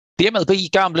The MLB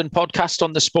Gambling Podcast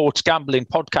on the Sports Gambling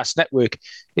Podcast Network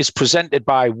is presented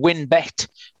by WynnBET.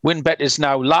 WynnBET is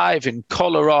now live in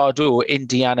Colorado,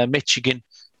 Indiana, Michigan,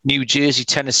 New Jersey,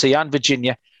 Tennessee, and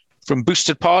Virginia. From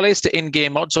boosted parlays to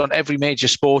in-game odds on every major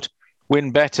sport,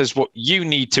 WynnBET has what you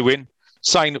need to win.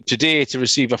 Sign up today to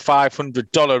receive a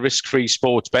 $500 risk-free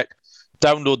sports bet.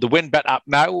 Download the WynnBET app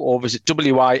now or visit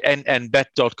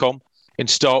wynnbet.com and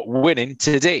start winning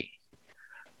today.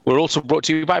 We're also brought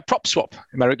to you by PropSwap,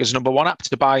 America's #1 app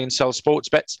to buy and sell sports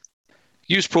bets.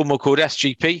 Use promo code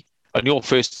SGP on your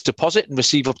first deposit and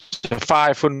receive up to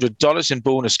 $500 in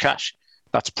bonus cash.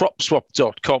 That's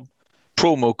PropSwap.com,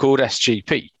 promo code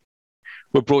SGP.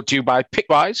 We're brought to you by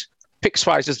Pickswise.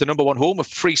 Pickswise is the #1 home of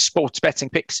free sports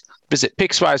betting picks. Visit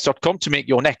Pickswise.com to make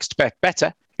your next bet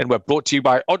better. And we're brought to you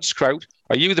by OddsCrowd.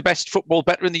 Are you the best football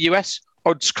bettor in the US?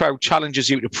 OddsCrowd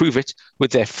challenges you to prove it with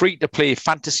their free-to-play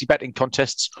fantasy betting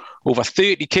contests. Over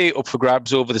 30k up for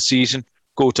grabs over the season.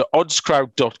 Go to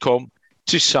oddscrowd.com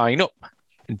to sign up.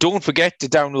 And don't forget to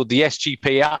download the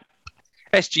SGP app.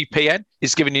 SGPN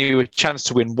is giving you a chance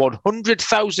to win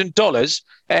 $100,000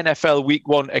 NFL Week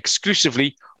 1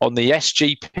 exclusively on the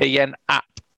SGPN app.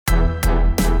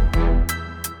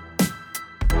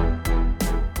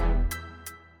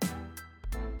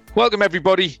 Welcome,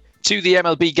 everybody, to the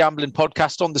MLB Gambling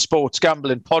Podcast on the Sports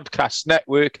Gambling Podcast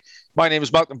Network. My name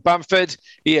is Malcolm Bamford,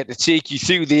 here to take you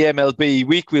through the MLB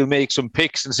week. We'll make some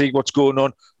picks and see what's going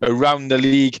on around the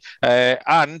league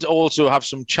and also have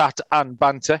some chat and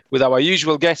banter with our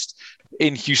usual guest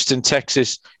in Houston,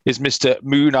 Texas, is Mr.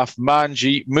 Munaf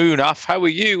Manji. Munaf, how are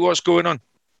you? What's going on?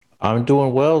 I'm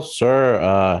doing well,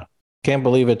 sir. Can't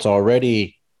believe it's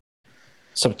already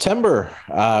September,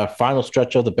 final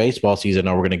stretch of the baseball season.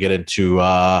 Now we're going to get into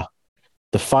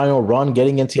the final run,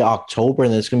 getting into October,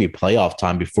 and then it's going to be playoff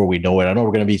time before we know it. I know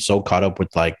we're going to be so caught up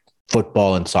with like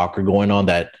football and soccer going on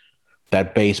that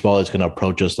baseball is going to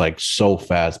approach us like so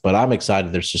fast. But I'm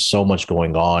excited. There's just so much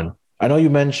going on. I know you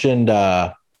mentioned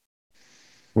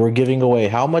we're giving away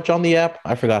how much on the app?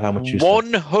 I forgot how much you said.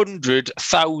 $100,000,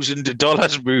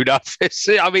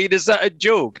 Munaf. I mean, is that a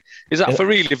joke? Is that for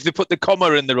real? If they put the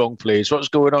comma in the wrong place, what's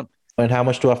going on? And how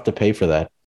much do I have to pay for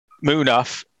that?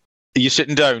 Munaf, are you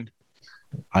sitting down?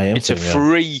 I am. It's a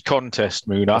free contest,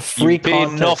 Munaf. You pay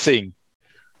nothing.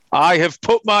 I have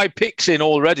put my picks in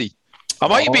already. I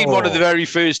might have been one of the very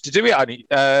first to do it, Annie.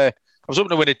 I was hoping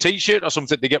to win a T-shirt or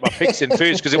something to get my picks in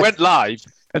first because it went live.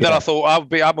 And then I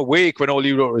thought I'm awake when all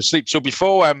you were asleep. So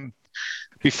before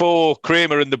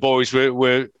Kramer and the boys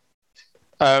were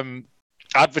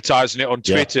advertising it on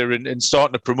Twitter and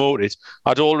starting to promote it,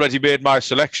 I'd already made my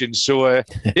selections. So and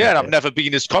I've never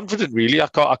been as confident. Really, I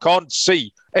can't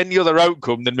see any other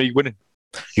outcome than me winning.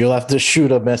 You'll have to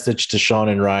shoot a message to Sean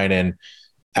and Ryan and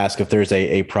ask if there's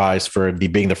a prize for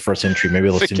being the first entry. Maybe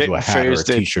they'll send you a hat or a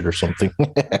T-shirt or something.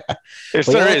 If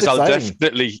there is, I'll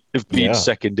definitely have been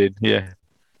second in. Yeah.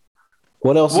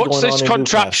 What else? What's this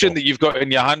contraption that you've got in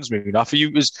your hands, Munaf?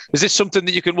 Is this something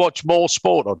that you can watch more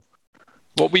sport on?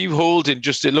 What were you holding?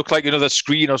 It looked like another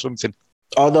screen or something.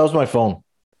 Oh, that was my phone.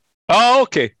 Oh,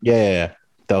 okay. Yeah.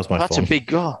 That was my phone. That's a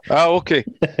big Oh, okay.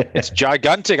 It's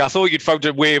gigantic. I thought you'd found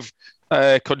a way of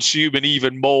consuming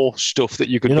even more stuff that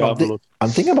you could download. I'm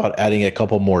thinking about adding a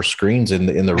couple more screens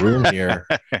in the room here.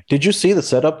 Did you see the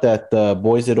setup that the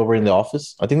boys did over in the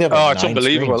office? I think they have it's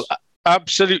unbelievable. Screens.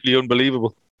 Absolutely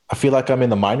unbelievable. I feel like I'm in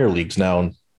the minor leagues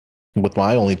now with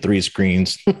my only 3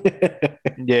 screens.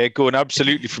 Yeah, going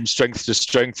absolutely from strength to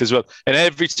strength as well. And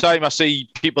every time I see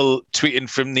people tweeting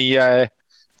from the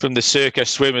Circa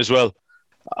swim as well,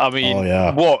 I mean,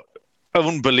 what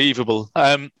unbelievable.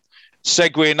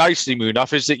 Segue nicely,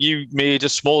 Munaf, is that you made a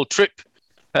small trip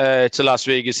to Las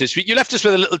Vegas this week. You left us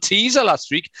with a little teaser last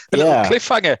week, a little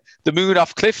cliffhanger, the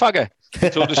Munaf cliffhanger. You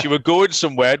told us you were going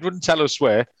somewhere, wouldn't tell us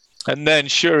where. And then,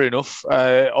 sure enough,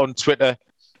 on Twitter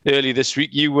early this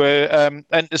week, you were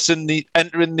entering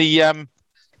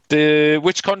the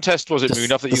which contest was it,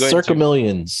 Munaf, that you got into? Circa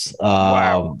Millions.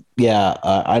 Wow.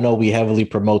 I know we heavily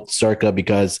promote Circa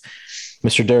because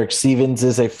Mr. Derek Stevens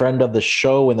is a friend of the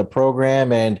show and the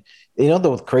program. And, you know,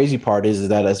 the crazy part is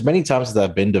that as many times as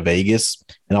I've been to Vegas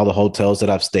and all the hotels that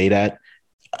I've stayed at,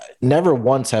 never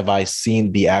once have I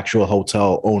seen the actual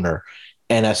hotel owner.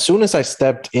 And as soon as I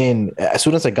got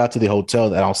to the hotel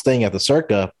and I was staying at the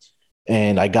Circa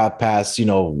and I got past,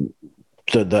 the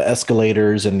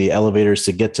escalators and the elevators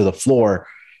to get to the floor,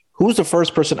 who's the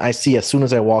first person I see as soon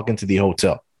as I walk into the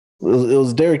hotel? It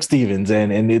was Derek Stevens.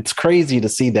 And it's crazy to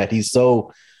see that he's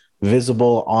so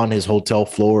visible on his hotel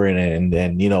floor. And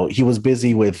he was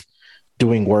busy with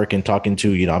doing work and talking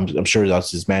to, I'm sure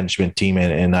that's his management team.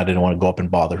 And I didn't want to go up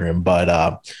and bother him.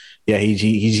 But yeah,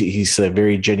 he's a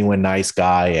very genuine, nice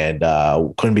guy, and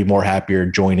couldn't be more happier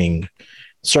joining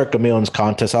Circa Millions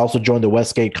contest. I also joined the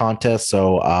Westgate contest,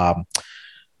 so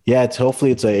yeah,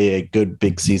 hopefully it's a good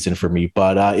big season for me.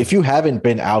 But if you haven't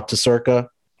been out to Circa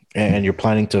and you're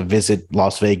planning to visit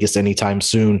Las Vegas anytime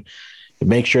soon,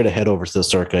 make sure to head over to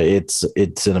Circa.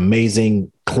 It's an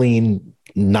amazing, clean,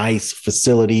 nice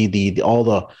facility. All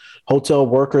the hotel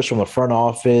workers from the front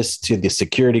office to the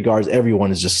security guards,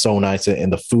 everyone is just so nice,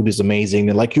 and the food is amazing.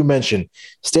 And like you mentioned,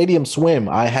 Stadium Swim.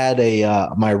 I had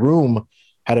my room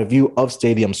had a view of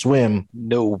Stadium Swim.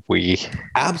 No way.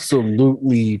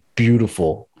 Absolutely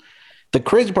beautiful. The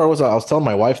crazy part was I was telling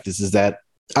my wife this is that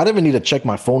I don't even need to check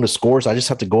my phone to score. So I just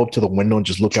have to go up to the window and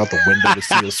just look out the window to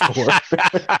see the score.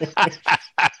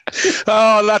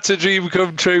 Oh, that's a dream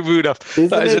come true, Munaf.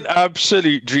 That is an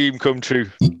absolute dream come true.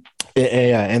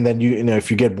 Yeah, and then you know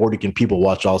if you get bored, you can people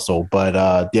watch also.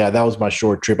 But yeah, that was my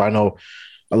short trip. I know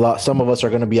some of us are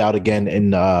going to be out again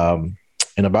in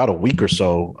about a week or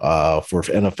so for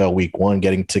NFL Week 1,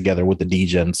 getting together with the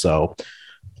DGen. So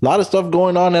a lot of stuff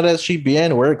going on at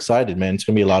SGPN. We're excited, man. It's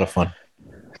going to be a lot of fun.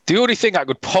 The only thing I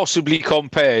could possibly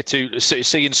compare to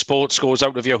seeing sports scores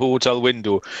out of your hotel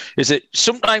window is that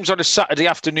sometimes on a Saturday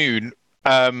afternoon,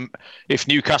 if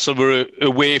Newcastle were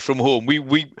away from home,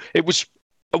 it was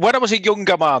when I was a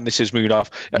younger man. This is Munaf.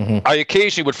 Mm-hmm. I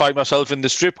occasionally would find myself in the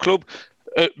strip club.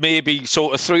 Maybe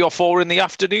sort of 3 or 4 in the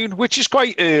afternoon, which is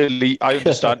quite early, I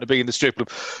understand, to be in the strip club.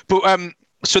 But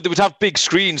so they would have big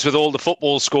screens with all the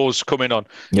football scores coming on.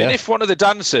 Yeah. And if one of the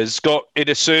dancers got in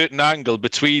a certain angle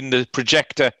between the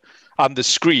projector and the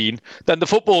screen, then the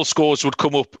football scores would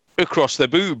come up across their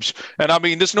boobs. And I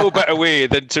mean, there's no better way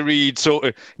than to read sort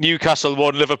of Newcastle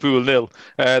 1, Liverpool 0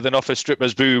 than off a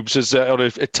stripper's boobs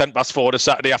at 10 past 4 on a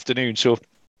Saturday afternoon. So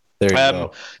there you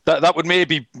go. That would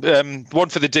maybe one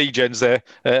for the DGens there.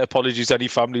 Apologies, any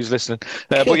families listening.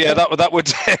 But yeah, that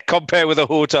would compare with a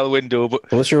hotel window. But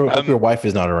unless your wife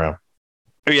is not around.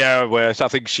 Yeah, well, I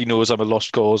think she knows I'm a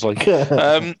lost cause. Like,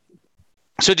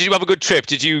 so did you have a good trip?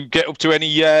 Did you get up to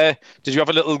any? Did you have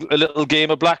a little game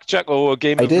of blackjack or a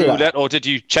game of roulette, or did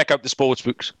you check out the sports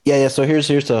books? Yeah. So here's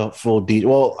a full detail.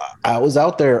 Well, I was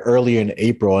out there earlier in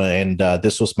April, and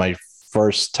this was my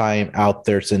first time out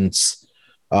there since.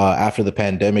 After the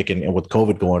pandemic and with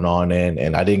COVID going on,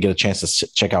 and I didn't get a chance to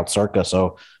check out Circa.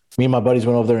 So me and my buddies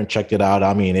went over there and checked it out.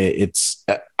 I mean, it's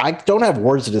I don't have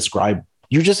words to describe.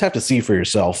 You just have to see for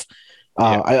yourself.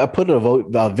 I put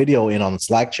a video in on the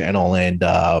Slack channel, and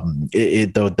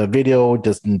the video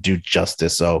doesn't do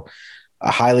justice. So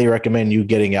I highly recommend you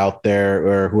getting out there,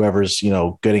 or whoever's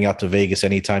getting out to Vegas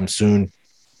anytime soon.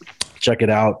 Check it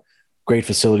out. Great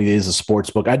facility. Is a sports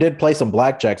book. I did play some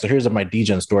blackjack. So here's my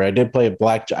DGen story. I did play a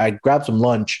blackjack. I grabbed some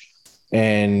lunch,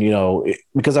 and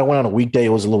because I went on a weekday, it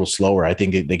was a little slower. I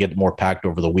think they get more packed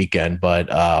over the weekend.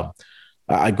 But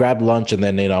I grabbed lunch, and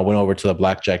then I went over to the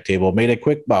blackjack table. Made it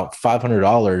quick, about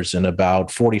 $500 in about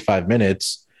 45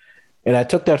 minutes. And I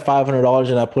took that $500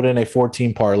 and I put in a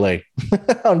 14 parlay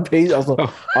on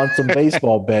some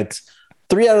baseball bets.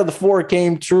 3 out of the 4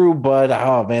 came true, but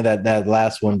oh man, that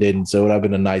last one didn't. So it would have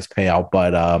been a nice payout.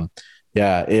 But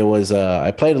yeah, it was.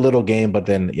 I played a little game, but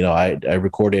then I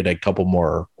recorded a couple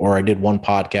more, or I did one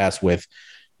podcast with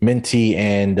Minty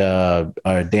and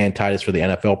Dan Titus for the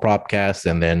NFL Propcast,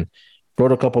 and then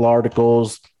wrote a couple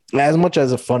articles. As much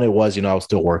as fun it was, I was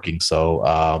still working.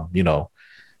 So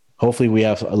hopefully we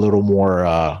have a little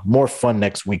more fun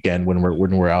next weekend when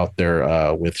we're out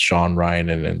there with Sean, Ryan,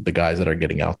 and the guys that are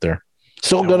getting out there.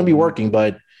 Still going to be working,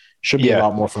 but should be a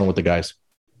lot more fun with the guys.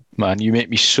 Man, you make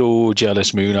me so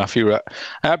jealous, Munaf. You're an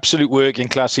absolute working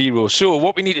class hero. So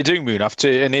what we need to do, Munaf,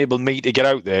 to enable me to get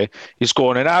out there is go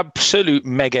on an absolute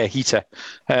mega heater.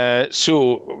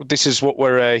 So this is what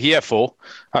we're here for.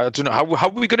 I don't know. How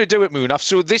are we going to do it, Munaf?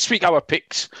 So this week, our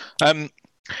picks.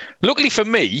 Luckily for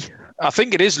me, I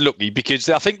think it is lucky because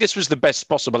I think this was the best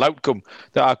possible outcome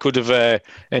that I could have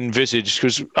envisaged.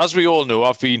 Because as we all know,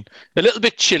 I've been a little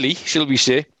bit chilly, shall we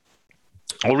say.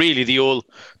 Or really, the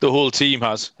whole team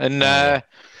has. And I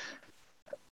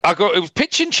got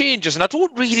pitching changes, and I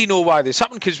don't really know why this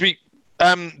happened because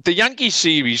the Yankees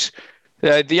series,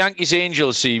 the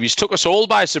Yankees-Angels series, took us all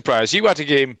by surprise. You had a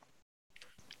game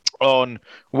on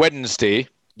Wednesday.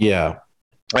 Yeah.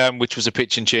 Which was a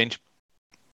pitching change.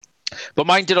 But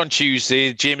mine did on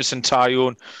Tuesday, Jameson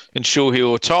Taillon and Shohei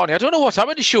Ohtani. I don't know what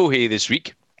happened to Shohei this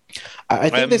week. I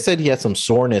think they said he had some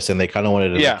soreness, and they kind of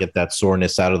wanted to get that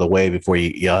soreness out of the way before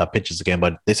he pitches again.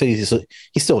 But they said he's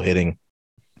still hitting.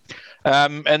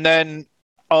 And then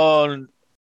on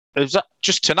it was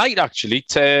just tonight, actually,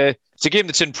 it's a game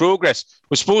that's in progress. It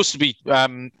was supposed to be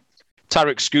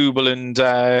Tarek Skubal and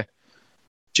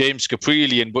James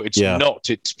Caprillion, but it's not.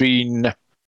 It's been,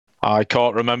 I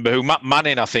can't remember who. Matt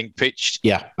Manning, I think, pitched.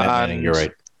 Yeah, Matt Manning, you're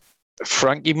right.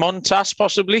 Frankie Montas,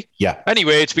 possibly. Yeah.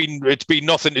 Anyway, it's been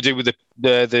nothing to do with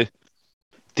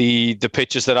the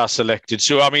pitches that are selected.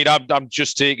 So I mean, I'm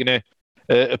just taking a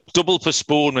double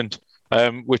postponement,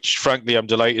 which frankly I'm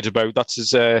delighted about.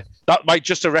 That might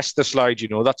just arrest the slide.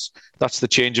 That's the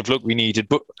change of look we needed.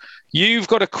 But you've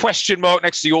got a question mark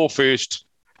next to your first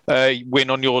win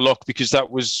on your luck, because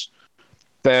that was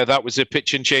a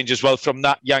pitching change as well from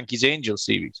that Yankees-Angels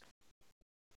series.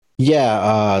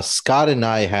 Yeah, Scott and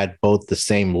I had both the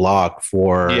same lock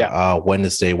for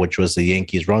Wednesday, which was the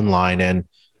Yankees run line. And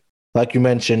like you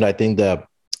mentioned, I think the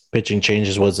pitching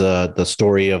changes was the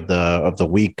story of the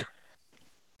weekend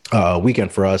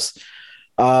for us.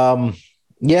 Garrett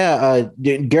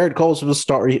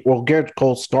Cole Garrett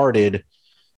Cole started,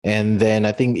 and then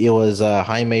I think it was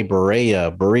Jaime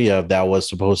Barria that was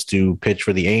supposed to pitch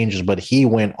for the Angels, but he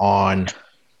went on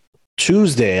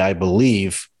Tuesday, I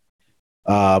believe,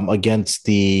 against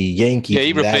the Yankees. Yeah,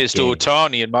 he replaced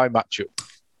Ohtani in my matchup.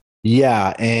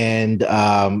 Yeah, and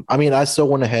I mean, I still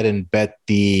went ahead and bet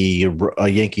the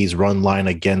Yankees run line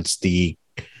against the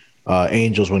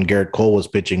Angels when Garrett Cole was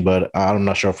pitching, but I'm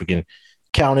not sure if we can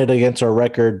count it against our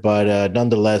record. But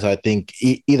nonetheless, I think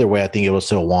either way, I think it was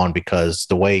still won, because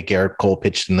the way Garrett Cole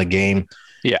pitched in the game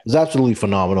is absolutely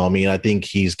phenomenal. I mean, I think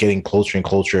he's getting closer and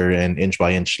closer and inch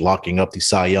by inch locking up the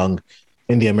Cy Young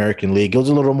in the American League. It was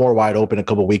a little more wide open a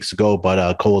couple of weeks ago,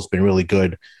 but Cole's been really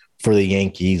good for the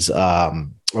Yankees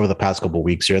over the past couple of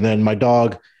weeks here. And then my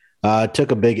dog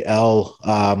took a big L.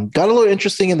 Got a little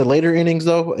interesting in the later innings,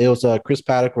 though. It was Chris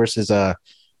Paddock versus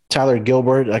Tyler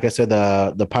Gilbert. Like I said,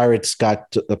 the Padres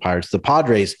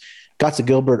got to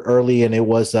Gilbert early, and it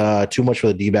was too much for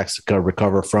the D-backs to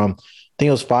recover from. I think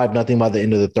it was 5-0 by the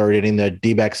end of the third inning. The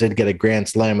D-backs did get a grand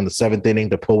slam in the seventh inning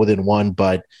to pull within one,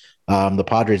 but the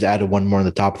Padres added one more in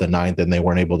the top of the ninth, and they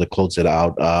weren't able to close it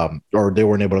out, or they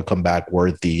weren't able to come back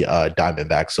worth the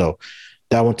Diamondbacks. So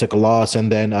that one took a loss. And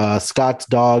then Scott's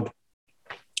dog,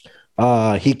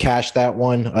 he cashed that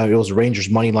one. It was Rangers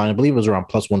money line. I believe it was around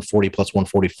plus 140, plus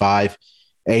 145.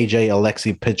 AJ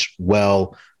Alexi pitched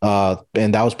well,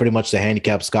 and that was pretty much the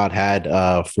handicap Scott had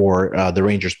for the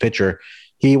Rangers pitcher.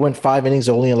 He went 5 innings,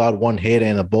 only allowed one hit,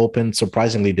 and the bullpen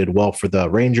surprisingly did well for the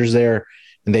Rangers there,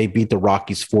 and they beat the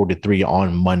Rockies 4-3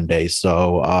 on Monday.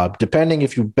 So depending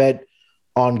if you bet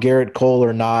on Garrett Cole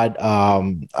or not,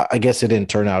 I guess it didn't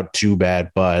turn out too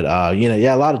bad, but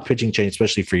a lot of pitching change,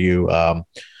 especially for you,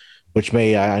 which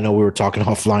I know we were talking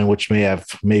offline, which may have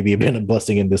maybe been a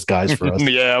blessing in disguise for us.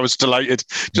 Yeah, I was delighted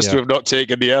to have not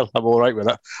taken the L. I'm all right with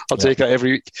that. I'll take that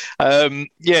every week.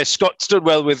 Scott stood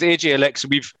well with AJ Alexa.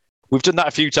 We've done that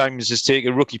a few times, is take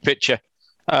a rookie pitcher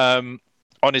on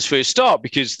his first start,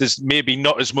 because there's maybe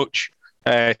not as much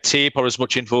tape or as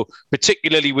much info,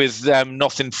 particularly with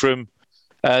nothing from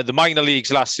the minor leagues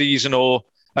last season or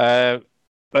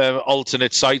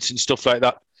alternate sites and stuff like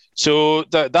that. So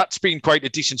that's been quite a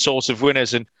decent source of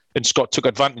winners, and Scott took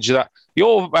advantage of that.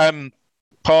 Your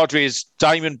Padres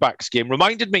Diamondbacks game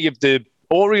reminded me of the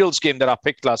Orioles game that I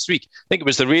picked last week. I think it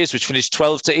was the Rays, which finished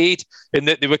 12-8, and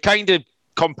that they were kind of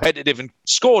competitive and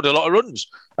scored a lot of runs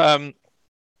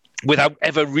without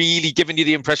ever really giving you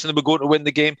the impression they were going to win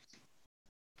the game.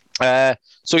 Not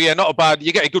a bad.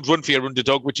 You get a good run for your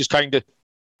underdog, which is kind of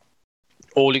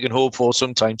all you can hope for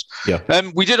sometimes.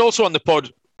 Yeah. We did also on the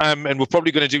pod, and we're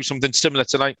probably going to do something similar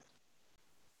tonight.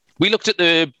 We looked at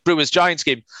the Brewers-Giants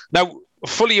game. Now,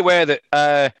 fully aware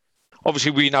that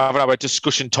obviously we now have our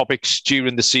discussion topics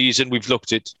during the season. We've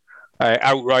looked at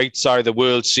outrights, either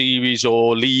World Series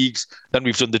or leagues. Then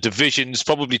we've done the divisions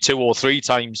probably 2 or 3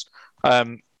 times.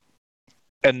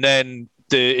 And then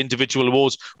the individual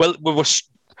awards. Well,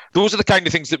 those are the kind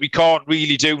of things that we can't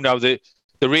really do now. The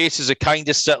races are kind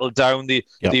of settled down. The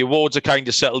awards are kind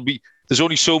of settled. There's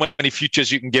only so many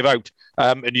futures you can give out,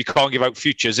 and you can't give out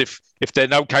futures if they're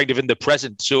now kind of in the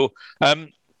present. So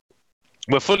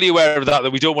we're fully aware of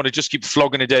that we don't want to just keep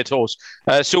flogging a dead horse.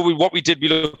 What we did, we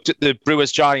looked at the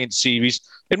Brewers-Giants series,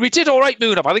 and we did all right,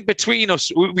 Moon. I think between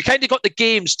us, we kind of got the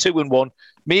games 2-1.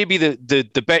 Maybe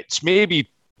the bets, maybe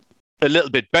a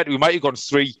little bit better. We might have gone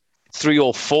 3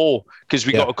 or 4, because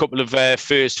we got a couple of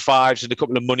first fives and a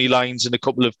couple of money lines and a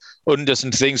couple of unders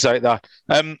and things like that.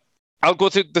 I'll go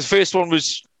through. The first one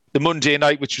was the Monday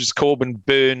night, which was Corbin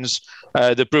Burns.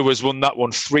 The Brewers won that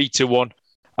one 3-1.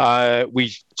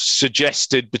 We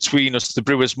suggested between us the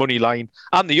Brewers money line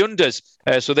and the unders.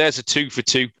 So there's a 2 for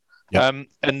 2. Yep.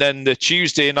 And then the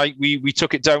Tuesday night, we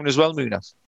took it down as well,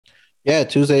 Munaf. Yeah,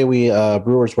 Tuesday we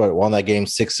Brewers won that game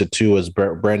 6-2 as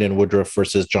Brandon Woodruff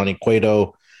versus Johnny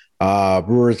Cueto.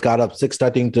 Brewers got up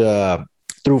 6-0 to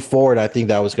through forward. I think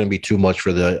that was going to be too much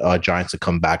for the Giants to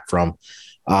come back from.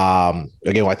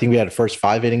 Again, I think we had the first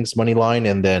 5 innings money line,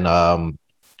 and then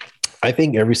I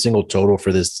think every single total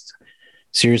for this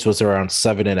series was around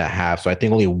 7.5. So I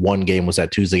think only one game was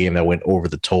that Tuesday game that went over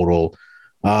the total.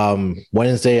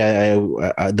 Wednesday,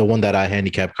 I the one that I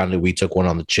handicapped, kind of we took one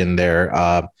on the chin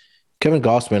there. Kevin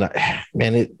Gossman,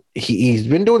 man, he's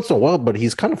been doing so well, but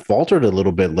he's kind of faltered a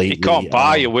little bit lately. He can't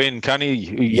buy a win, can he?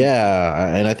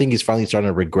 Yeah, and I think he's finally starting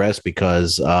to regress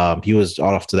because he was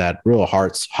off to that real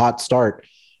hot start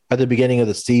at the beginning of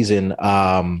the season,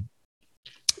 and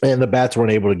the bats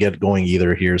weren't able to get going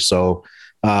either here. So,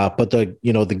 but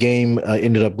the game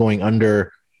ended up going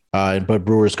under, but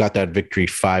Brewers got that victory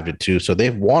 5-2. So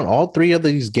they've won all 3 of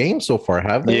these games so far,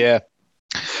 have they?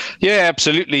 Yeah,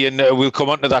 absolutely, and we'll come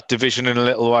on to that division in a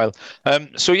little while.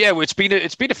 So yeah, it's been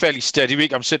a fairly steady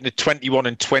week. I'm sitting at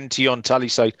 21-20 on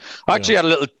Tallysight. I actually had a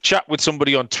little chat with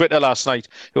somebody on Twitter last night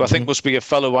who I think must be a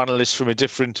fellow analyst from a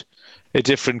different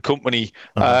company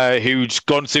who'd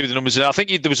gone through the numbers, and I think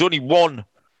there was only one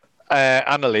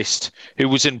analyst who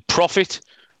was in profit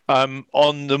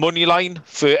on the money line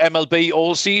for MLB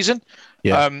all season.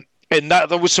 Yeah. And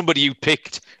that was somebody who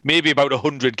picked maybe about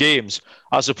 100 games,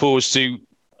 as opposed to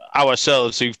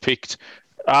ourselves who've picked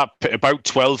about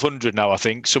 1,200 now, I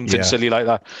think, something silly like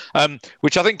that.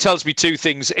 Which I think tells me 2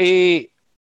 things. A,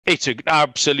 it's an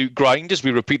absolute grind, as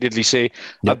we repeatedly say.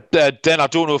 Yep. Then I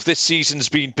don't know if this season's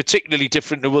been particularly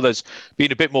different to others,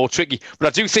 been a bit more tricky. But I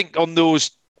do think on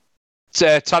those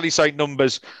Tallysight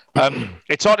numbers,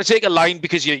 it's hard to take a line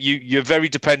because you're very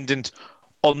dependent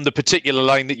on the particular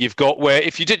line that you've got, where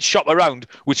if you did shop around,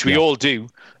 which we all do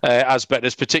as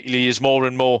bettors, particularly as more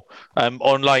and more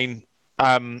online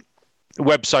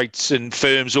websites and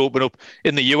firms open up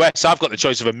in the US. I've got the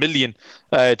choice of a million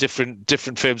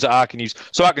different firms that I can use,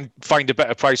 so I can find a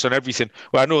better price on everything.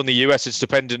 Well, I know in the US it's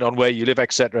dependent on where you live,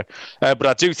 etc. But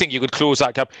I do think you could close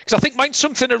that gap, because I think mine's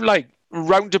something of like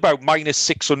round about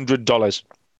 -$600.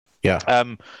 Yeah.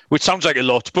 Which sounds like a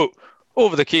lot, but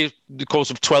over the course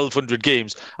of 1,200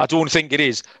 games, I don't think it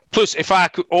is. Plus, if I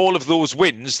could, all of those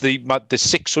wins, the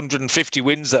 650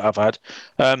 wins that I've had,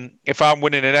 if I'm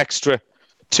winning an extra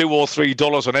 $2 or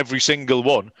 $3 on every single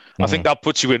one, I think that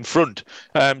puts you in front.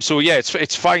 So yeah,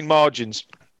 it's fine margins.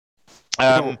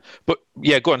 But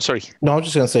yeah, go on. Sorry. No, I was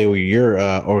just gonna say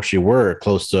we're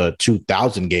close to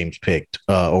 2,000 games picked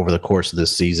over the course of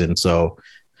this season. So,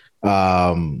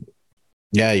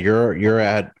 yeah, you're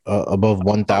at above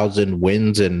 1,000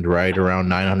 wins and right around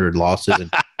 900 losses.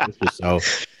 So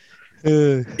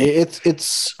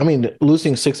it's. I mean,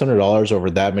 losing $600 over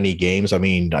that many games. I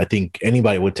mean, I think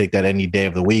anybody would take that any day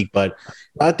of the week. But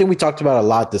I think we talked about a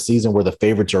lot this season where the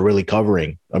favorites are really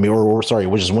covering. I mean, we're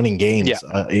just winning games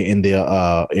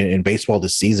in baseball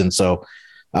this season. So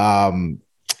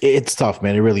it's tough,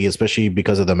 man. It really is, especially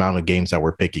because of the amount of games that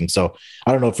we're picking. So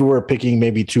I don't know if we were picking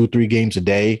maybe 2-3 games a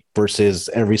day versus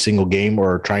every single game,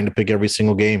 or trying to pick every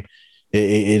single game,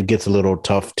 it gets a little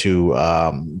tough to,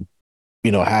 have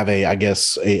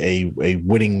a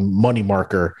winning money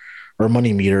marker or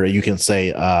money meter, you can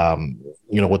say,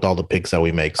 with all the picks that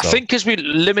we make. So I think because we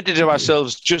limited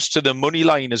ourselves just to the money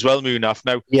line as well, Munaf.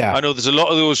 Now, I know there's a lot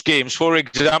of those games. For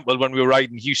example, when we were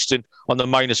riding Houston on the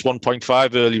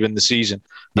 -1.5 earlier in the season,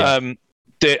 I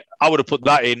would have put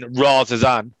that in rather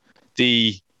than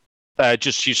the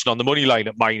just Houston on the money line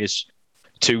at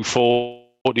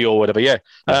 -240 or whatever. Yeah.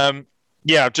 I've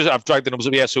dragged the numbers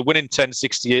up. Yeah, so winning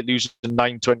 1068, losing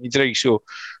 923. So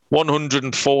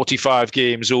 145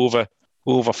 games over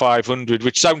 500,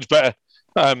 which sounds better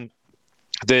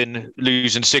than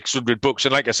losing $600.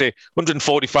 And like I say,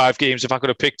 145 games. If I could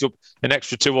have picked up an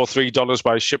extra $2 or $3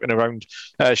 by shopping around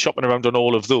on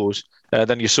all of those,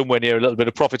 then you're somewhere near a little bit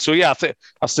of profit. So yeah,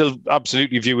 I still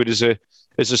absolutely view it as a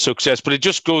success. But it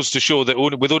just goes to show that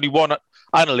with only one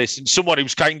analyst and someone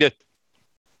who's kind of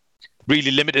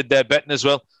really limited their betting as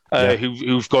well,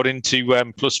 who've got into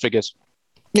plus figures.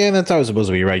 Yeah, and that's how it's supposed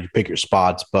to be, right? You pick your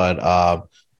spots, but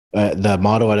the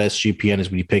motto at SGPN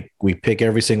is we pick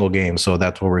every single game, so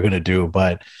that's what we're going to do.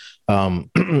 But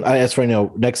as for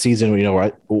next season,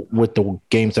 with the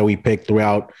games that we pick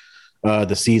throughout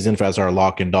the season as our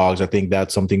lock and dogs, I think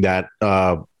that's something that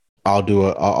I'll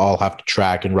have to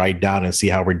track and write down and see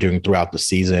how we're doing throughout the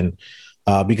season.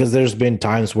 Because there's been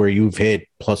times where you've hit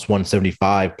plus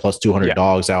 175, plus 200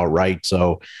 dogs outright.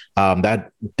 So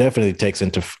that definitely takes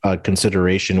into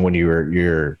consideration when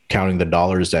you're counting the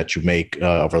dollars that you make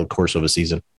over the course of a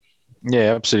season.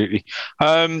 Yeah, absolutely.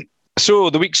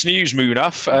 So the week's news,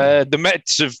 Munaf. The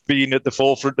Mets have been at the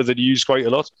forefront of the news quite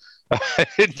a lot.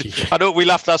 I know we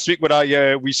laughed last week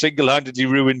when we single-handedly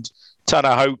ruined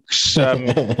Tanner Houck's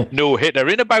no-hitter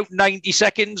in about 90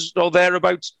 seconds or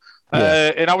thereabouts.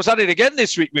 And I was at it again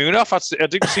this week, Munaf. I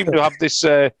do seem to have this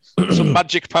some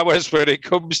magic powers when it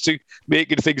comes to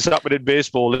making things happen in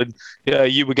baseball. And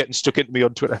you were getting stuck into me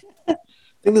on Twitter.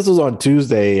 I think this was on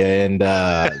Tuesday, and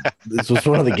this was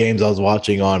one of the games I was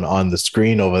watching on the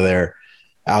screen over there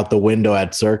out the window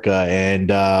at Circa.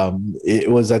 And it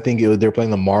was, they're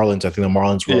playing the Marlins. I think the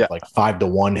Marlins were up like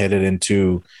 5-1 headed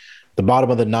into the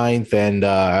bottom of the ninth, and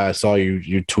I saw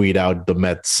you tweet out the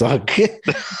Mets suck.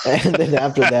 And then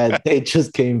after that, they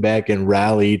just came back and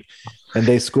rallied, and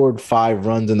they scored 5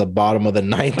 runs in the bottom of the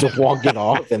ninth to walk it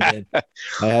off. And then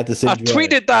I had to say, I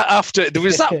tweeted that after. There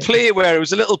was that play where it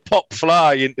was a little pop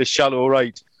fly into shallow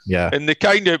right. Yeah. And the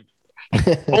kind of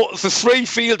the 3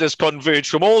 fielders converged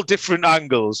from all different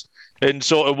angles, and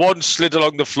sort of one slid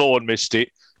along the floor and missed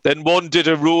it. Then one did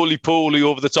a roly-poly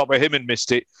over the top of him and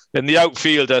missed it. And the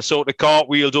outfielder sort of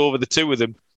cartwheeled over the 2 of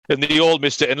them, and they all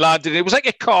missed it and landed. It was like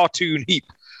a cartoon heap,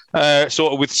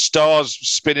 sort of with stars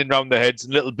spinning around their heads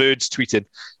and little birds tweeting.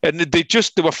 And they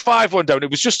were 5-1 down.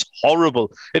 It was just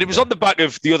horrible. And it was on the back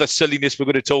of the other silliness we're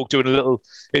going to talk to in a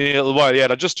little while. Yeah,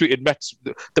 I just tweeted Mets.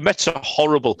 The Mets are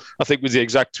horrible, I think was the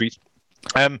exact tweet.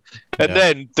 Then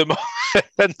the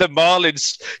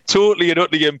Marlins totally and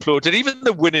utterly imploded. Even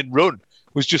the winning run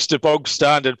was just a bog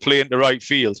standard play into right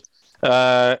field,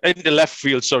 into left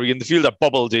field, sorry, in the field that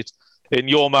bobbled it. And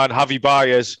your man, Javi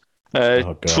Baez,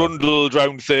 trundled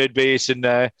round third base and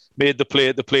made the play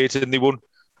at the plate, and they won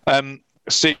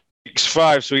 6-5.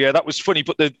 So, yeah, that was funny.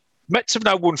 But the Mets have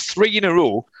now won 3 in a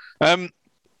row,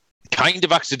 kind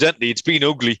of accidentally. It's been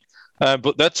ugly.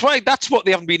 But that's what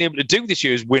they haven't been able to do this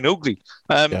year is win ugly.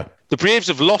 The Braves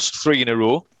have lost 3 in a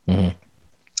row. Mm-hmm.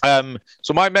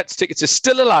 So my Mets tickets are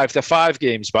still alive. They're 5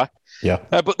 games back. Yeah.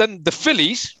 But then the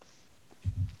Phillies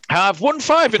have won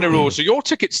 5 in a row. So your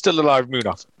ticket's still alive,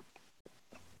 Munaf.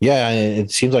 Yeah,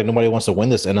 it seems like nobody wants to win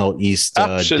this NL East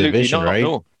division, right?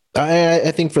 No.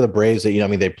 I think for the Braves,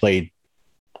 that they played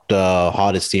the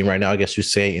hottest team right now, I guess you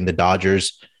say, in the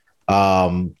Dodgers.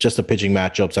 Just the pitching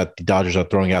matchups that the Dodgers are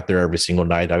throwing out there every single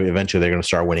night. Eventually, they're going to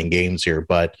start winning games here,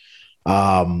 but.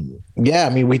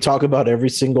 We talk about every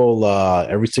single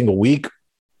week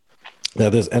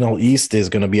that this NL East is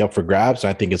going to be up for grabs.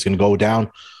 I think it's going to go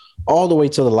down all the way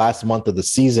to the last month of the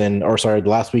season, the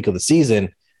last week of the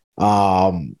season.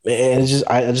 And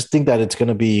I just think that it's going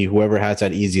to be whoever has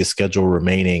that easiest schedule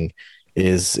remaining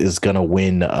is going to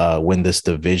win this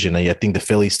division. I think the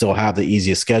Phillies still have the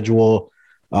easiest schedule.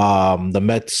 The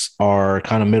Mets are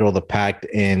kind of middle of the pack,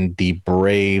 and the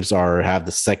Braves have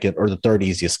the second or the third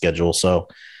easiest schedule. So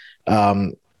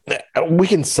we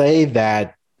can say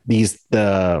that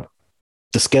the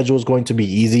schedule is going to be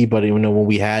easy, but when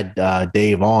we had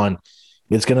Dave on,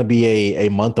 it's going to be a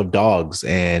month of dogs,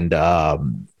 and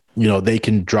they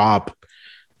can drop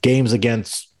games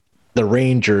against the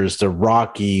Rangers, the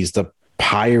Rockies, the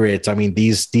Pirates. I mean,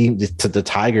 these teams, the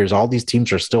Tigers, all these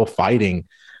teams are still fighting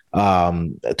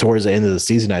towards the end of the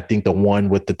season. I think the one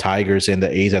with the Tigers and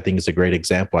the A's, I think, is a great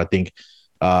example. I think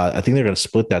they're going to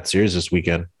split that series this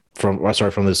weekend from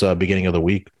this beginning of the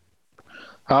week.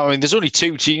 There's only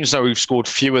 2 teams now who've scored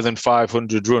fewer than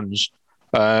 500 runs,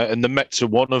 and the Mets are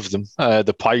one of them.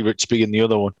 The Pirates being the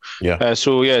other one. Yeah.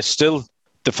 Still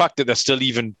the fact that they're still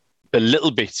even a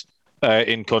little bit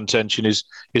in contention is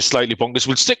slightly bonkers.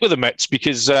 We'll stick with the Mets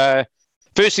because.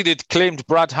 Firstly, they'd claimed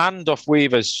Brad Hand off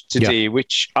waivers today,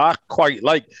 which I quite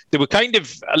like. They were kind of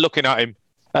looking at him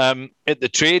at the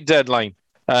trade deadline.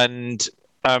 And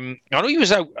I know he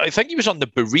was out. I think he was on the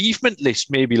bereavement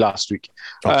list maybe last week.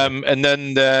 Okay. And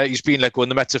then he's been let go, and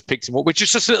the Mets have picked him up, which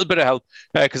is just a little bit of help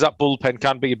because that bullpen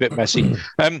can be a bit messy.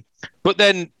 But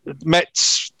then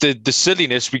Mets, the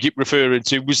silliness we keep referring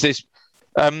to was this.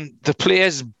 The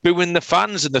players booing the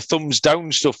fans and the thumbs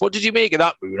down stuff. What did you make of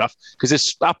that, Munaf? Because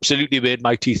it's absolutely made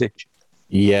my teeth itch.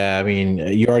 Yeah,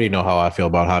 you already know how I feel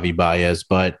about Javi Baez,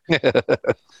 but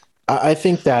I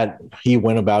think that he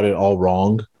went about it all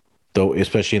wrong, though,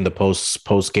 especially in the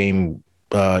post game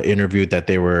interview that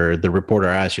the reporter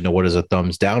asked, what does a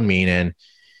thumbs down mean? And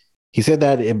he said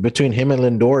that between him and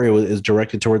Lindor, it is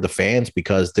directed toward the fans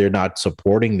because they're not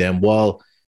supporting them. Well,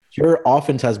 your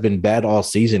offense has been bad all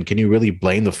season. Can you really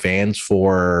blame the fans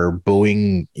for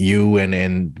booing you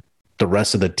and the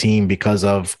rest of the team because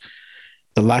of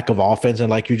the lack of offense? And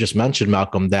like you just mentioned,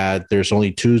 Malcolm, that there's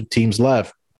only 2 teams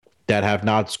left that have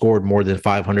not scored more than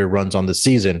 500 runs on the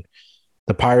season.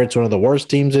 The Pirates, one of the worst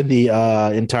teams in the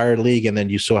entire league, and then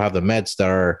you still have the Mets that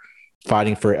are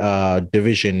fighting for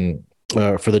division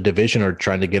for the division or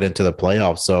trying to get into the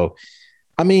playoffs. So,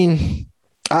 I mean,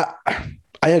 I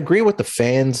agree with the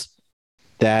fans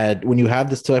that when you have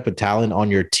this type of talent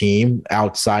on your team,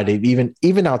 outside of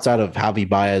even outside of Javi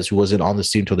Baez, who wasn't on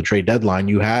this team until the trade deadline,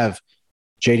 you have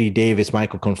JD Davis,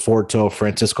 Michael Conforto,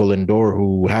 Francisco Lindor,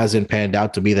 who hasn't panned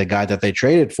out to be the guy that they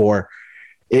traded for.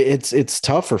 It's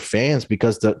tough for fans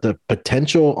because the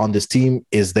potential on this team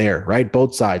is there, right?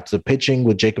 Both sides, the pitching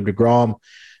with Jacob deGrom,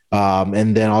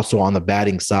 and then also on the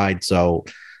batting side. So,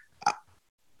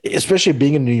 especially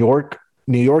being in New York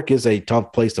is a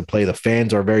tough place to play. The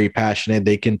fans are very passionate.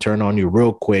 They can turn on you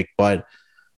real quick. But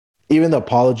even the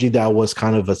apology that was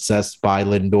kind of assessed by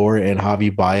Lindor and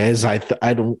Javi Baez,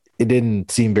 it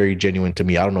didn't seem very genuine to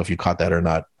me. I don't know if you caught that or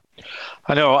not.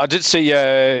 I know. I did see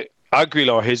Jesus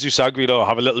Aguilar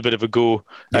have a little bit of a go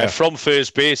from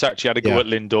first base. Actually, had a go at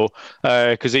Lindor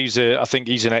because I think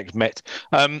he's an ex-Met.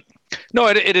 No,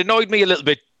 it annoyed me a little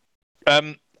bit.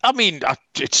 I mean,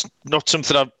 it's not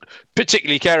something I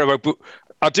particularly care about, but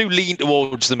I do lean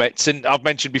towards the Mets. And I've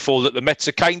mentioned before that the Mets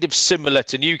are kind of similar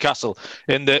to Newcastle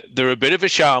in that they're a bit of a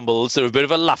shambles. They're a bit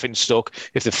of a laughingstock.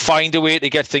 If they find a way to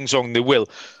get things wrong, they will.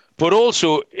 But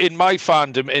also in my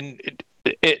fandom,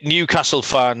 Newcastle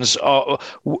fans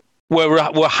we're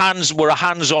a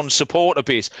hands-on supporter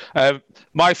base.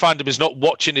 My fandom is not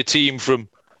watching a team from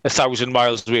 1,000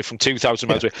 miles away, from 2,000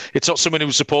 miles away. It's not someone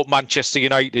who supports Manchester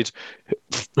United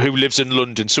who lives in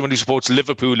London, someone who supports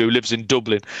Liverpool who lives in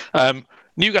Dublin.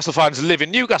 Newcastle fans live in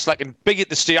Newcastle. I can big at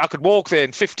the stadium. I could walk there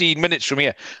in 15 minutes from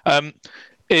here.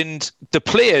 And the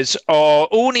players are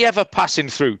only ever passing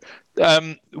through.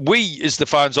 We, as the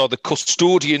fans, are the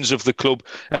custodians of the club.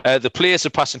 The players are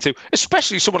passing through,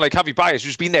 especially someone like Javi Baez,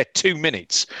 who's been there 2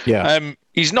 minutes. Yeah.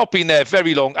 He's not been there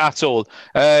very long at all.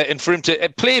 And for him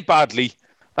to play badly,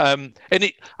 I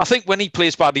think when he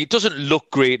plays badly, it doesn't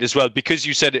look great as well, because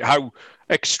you said how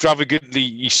extravagantly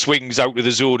he swings out of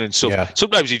the zone and stuff. Yeah.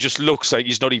 Sometimes he just looks like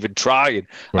he's not even trying.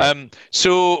 Right.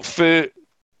 So for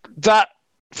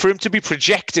him to be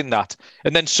projecting that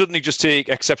and then suddenly just take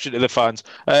exception to the fans,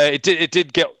 it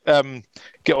did get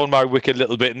on my wicket a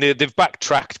little bit, and they've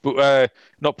backtracked, but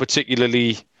not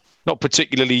particularly. I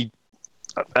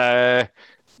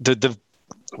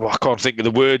can't think of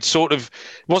the word. Sort of,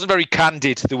 it wasn't very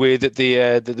candid the way that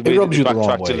they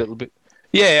backtracked a little bit.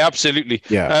 Yeah, absolutely.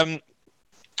 Yeah.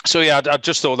 So yeah, I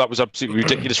just thought that was absolutely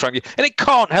ridiculous, frankly, and it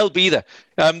can't help either.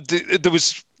 There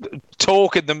was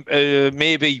talk in the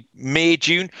maybe May,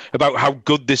 June about how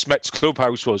good this Mets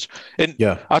clubhouse was, and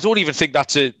I don't even think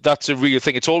that's a real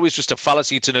thing. It's always just a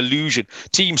fallacy. It's an illusion.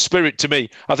 Team spirit, to me,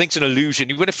 I think it's an illusion.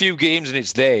 You win a few games and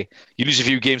it's there. You lose a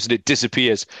few games and it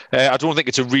disappears. I don't think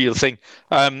it's a real thing.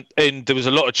 And there was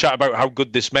a lot of chat about how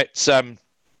good this Mets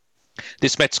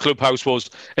clubhouse was,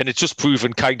 and it's just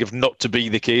proven kind of not to be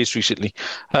the case recently.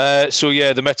 So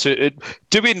yeah, the Mets are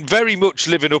doing very much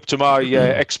living up to my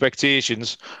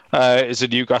expectations as a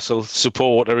Newcastle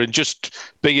supporter, and just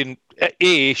being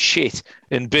A, shit,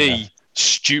 and B,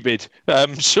 stupid.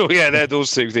 So yeah, they're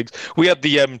those two things. We had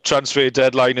the transfer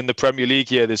deadline in the Premier League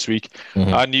here this week,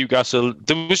 and Newcastle,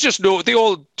 there was just they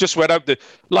all just went out. The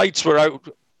lights were out.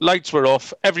 Lights were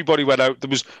off. Everybody went out. There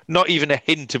was not even a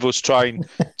hint of us trying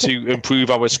to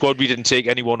improve our squad. We didn't take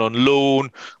anyone on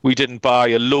loan. We didn't buy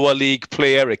a lower league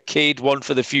player, a kid one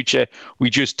for the future.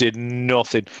 We just did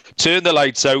nothing. Turned the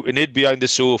lights out and hid behind the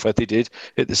sofa. They did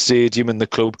at the stadium and the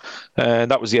club,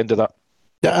 and that was the end of that.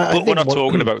 But we're not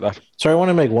talking about that. So I want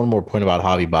to make one more point about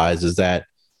Javi Baez. Is that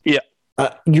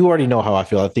you already know how I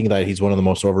feel. I think that he's one of the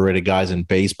most overrated guys in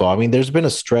baseball. I mean, there's been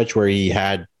a stretch where he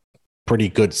had pretty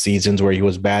good seasons where he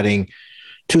was batting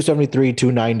 273,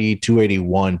 290,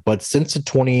 281. But since the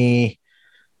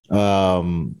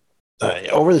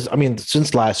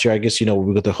since last year, I guess,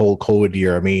 we got the whole COVID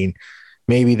year. I mean,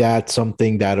 maybe that's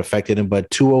something that affected him, but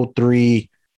 203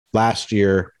 last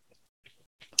year,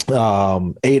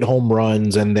 8 home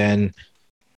runs. And then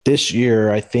this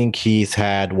year, I think he's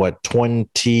had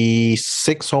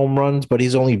 26 home runs, but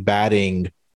he's only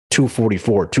batting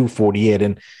 244, 248.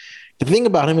 And the thing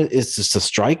about him is just the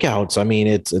strikeouts. I mean,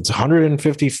 it's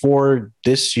 154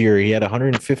 this year. He had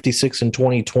 156 in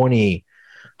 2020,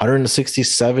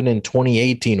 167 in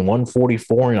 2018,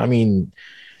 144. And I mean,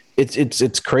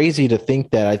 it's crazy to think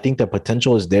that. I think the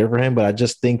potential is there for him, but I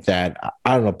just think that,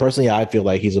 I don't know. Personally, I feel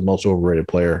like he's the most overrated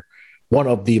player, one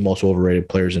of the most overrated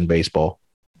players in baseball.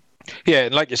 Yeah,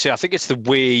 and like you say, I think it's the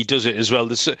way he does it as well.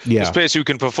 There's players who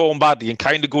can perform badly and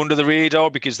kind of go under the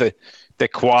radar because they're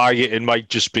quiet and might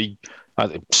just be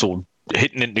sort of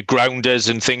hitting into grounders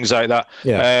and things like that.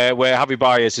 Where Javi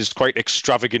Baez is quite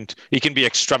extravagant. He can be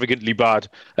extravagantly bad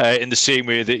in the same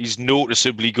way that he's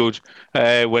noticeably good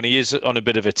when he is on a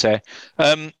bit of a tear.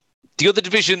 The other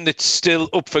division that's still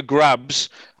up for grabs,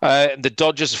 the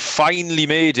Dodgers finally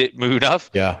made it, Munaf.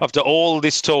 Yeah. After all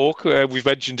this talk, we've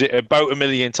mentioned it about a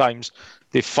million times.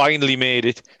 They finally made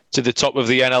it to the top of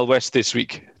the NL West this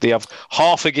week. They have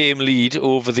half a game lead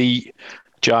over the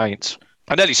Giants.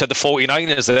 I nearly said the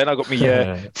 49ers then. I got me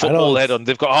football head on.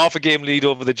 They've got half a game lead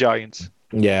over the Giants.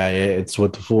 Yeah, it's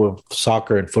with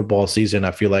soccer and football season.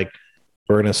 I feel like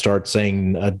we're going to start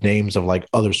saying names of like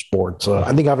other sports.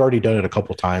 I think I've already done it a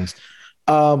couple times.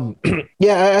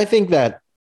 I think that,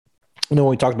 when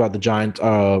we talked about the Giants,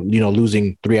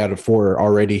 losing 3 out of 4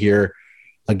 already here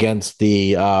against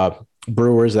the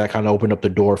Brewers, that kind of opened up the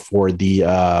door for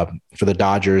the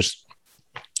Dodgers.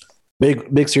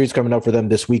 Big series coming up for them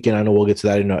this weekend. I know we'll get to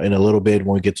that in a little bit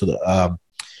when we get to the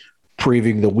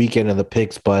previewing the weekend and the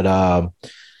picks. But I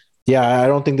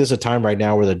don't think there's a time right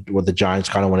now where the Giants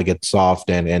kind of want to get soft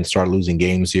and start losing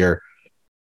games here.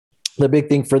 The big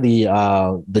thing for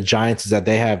the Giants is that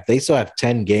they still have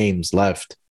 10 games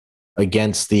left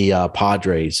against the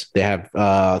Padres. They have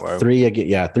 3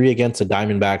 against the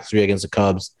Diamondbacks, 3 against the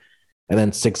Cubs, and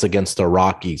then 6 against the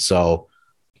Rockies. So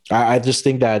I just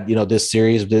think that, this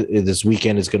series this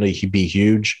weekend is going to be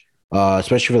huge,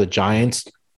 especially for the Giants.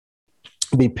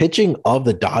 The pitching of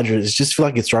the Dodgers, it just feel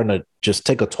like it's starting to just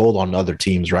take a toll on other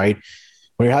teams, right?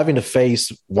 When you're having to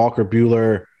face Walker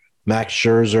Buehler, Max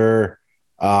Scherzer,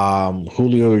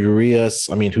 Julio Urias,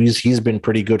 I mean, he's been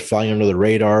pretty good flying under the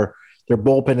radar. Their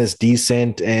bullpen is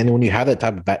decent, and when you have that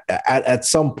type of at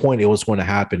some point it was going to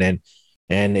happen,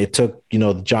 and it took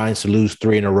the Giants to lose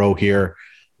 3 in a row here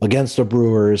against the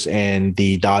Brewers and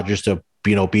the Dodgers to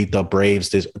beat the Braves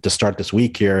to start this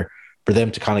week here for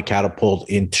them to kind of catapult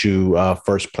into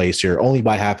first place here, only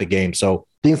by half a game. So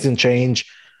things can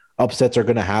change. Upsets are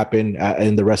going to happen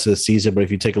in the rest of the season. But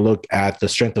if you take a look at the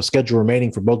strength of schedule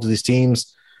remaining for both of these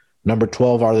teams, number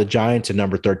 12 are the Giants and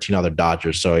number 13 are the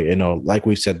Dodgers. So, like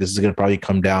we said, this is going to probably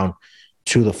come down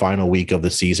to the final week of the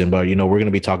season. But, we're going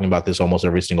to be talking about this almost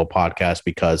every single podcast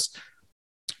because,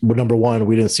 number one,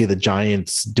 we didn't see the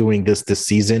Giants doing this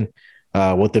season,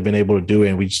 what they've been able to do.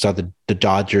 And we just thought the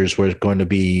Dodgers were going to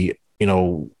be,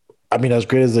 as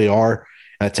great as they are,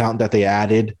 and the talent that they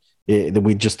added,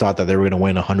 we just thought that they were going to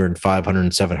win 105,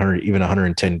 107, 100, even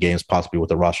 110 games possibly with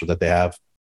the roster that they have.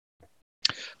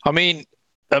 I mean,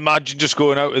 imagine just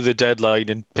going out of the deadline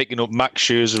and picking up Max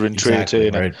Scherzer and Trey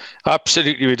Turner. Right.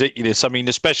 Absolutely ridiculous. I mean,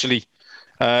 especially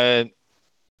the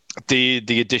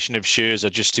addition of Scherzer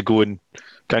just to go and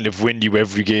kind of win you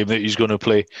every game that he's going to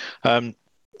play. So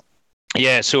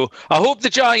I hope the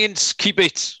Giants keep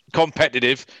it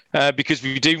competitive because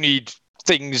we do need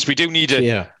things. We do need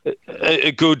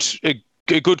a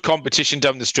good competition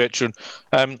down the stretch run.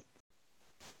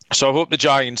 So I hope the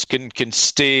Giants can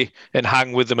stay and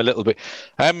hang with them a little bit.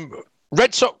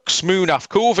 Red Sox, Munaf,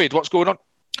 COVID, what's going on?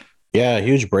 Yeah,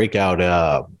 huge breakout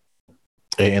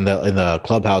in the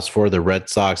clubhouse for the Red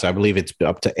Sox. I believe it's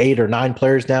up to 8 or 9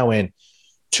 players now, and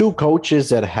 2 coaches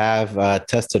that have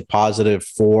tested positive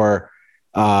for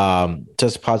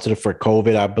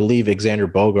COVID. I believe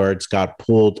Xander Bogaerts got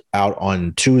pulled out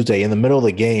on Tuesday in the middle of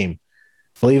the game.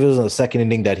 I believe it was in the second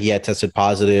inning that he had tested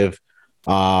positive.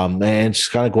 And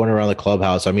just kind of going around the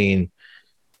clubhouse. I mean,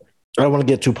 I don't want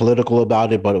to get too political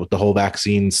about it, but with the whole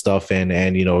vaccine stuff and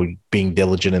being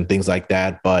diligent and things like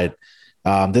that. But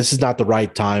this is not the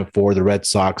right time for the Red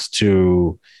Sox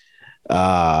to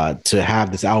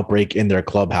have this outbreak in their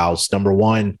clubhouse. Number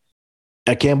one,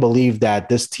 I can't believe that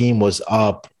this team was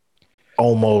up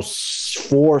almost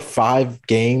 4 or 5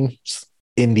 games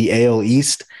in the AL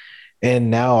East.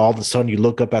 And now all of a sudden you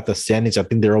look up at the standings. I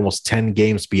think they're almost 10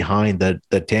 games behind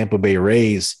the Tampa Bay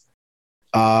Rays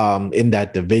in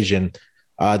that division.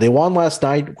 They won last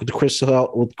night with Chris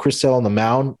Sale on the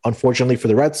mound. Unfortunately for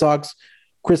the Red Sox,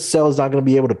 Chris Sale is not going to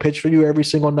be able to pitch for you every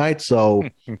single night. So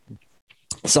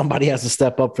somebody has to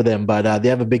step up for them. But they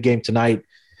have a big game tonight.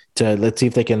 Let's see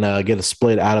if they can get a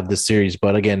split out of this series.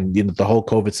 But again, the whole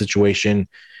COVID situation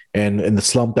and the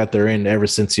slump that they're in ever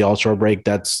since the All-Star break,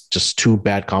 that's just 2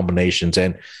 bad combinations.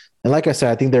 And like I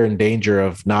said, I think they're in danger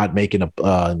of not making the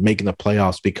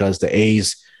playoffs because the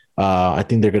A's, I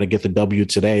think they're going to get the W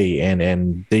today,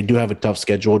 and they do have a tough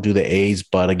schedule, do the A's.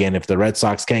 But again, if the Red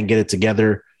Sox can't get it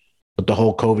together with the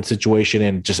whole COVID situation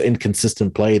and just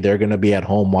inconsistent play, they're going to be at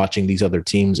home watching these other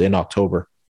teams in October.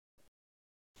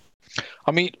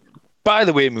 I mean, by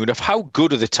the way, Munaf, how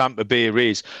good are the Tampa Bay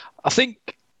Rays? I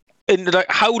think And like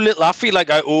how little I feel like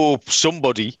I owe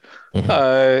somebody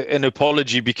an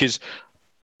apology, because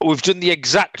we've done the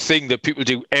exact thing that people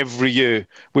do every year,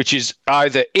 which is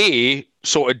either A,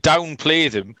 sort of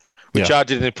downplay them, which I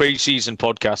did in the pre-season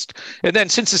podcast, and then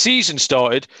since the season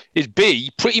started, is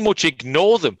B, pretty much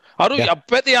ignore them. I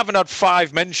bet they haven't had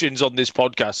 5 mentions on this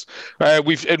podcast.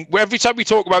 And every time we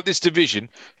talk about this division.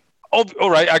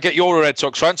 All right, I get you're a Red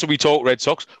Sox fan, so we talk Red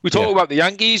Sox. We talk about the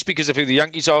Yankees because of who the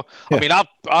Yankees are. I mean,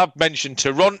 I've mentioned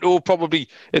Toronto probably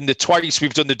in the twice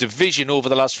we've done the division over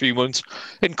the last few months.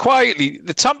 And quietly,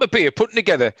 the Tampa Bay are putting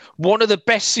together one of the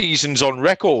best seasons on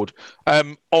record,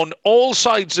 on all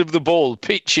sides of the ball: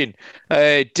 pitching,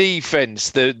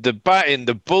 defense, the batting,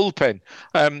 the bullpen.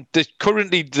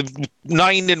 Currently the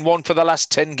 9-1 for the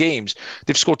last 10 games.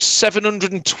 They've scored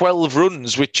 712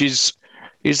 runs, which is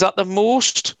that the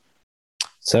most?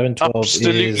 712.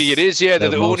 Absolutely, it is. Yeah,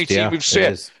 they're the only team we've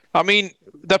seen. I mean,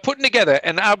 they're putting together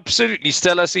an absolutely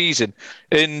stellar season,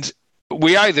 and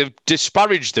we either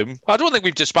disparage them. I don't think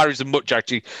we've disparaged them much,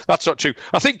 actually. That's not true.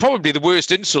 I think probably the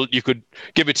worst insult you could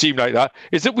give a team like that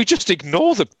is that we just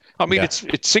ignore them. I mean,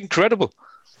 it's incredible.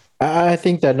 I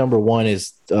think that number one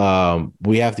is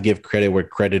we have to give credit where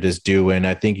credit is due, and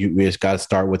I think we just got to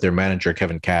start with their manager,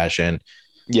 Kevin Cash, and.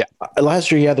 Yeah,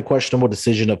 last year he had the questionable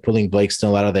decision of pulling Blake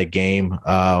Snell out of that game.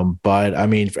 But I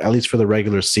mean, at least for the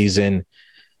regular season,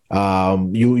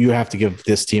 you have to give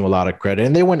this team a lot of credit.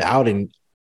 And they went out and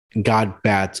got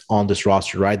bats on this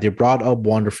roster, right? They brought up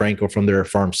Wander Franco from their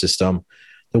farm system.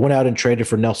 They went out and traded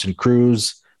for Nelson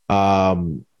Cruz.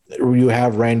 You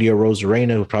have Randy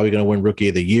Arozarena, who's probably going to win Rookie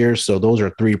of the Year. So those are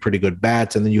 3 pretty good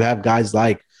bats. And then you have guys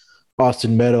like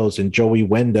Austin Meadows and Joey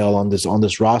Wendell on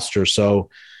this roster. So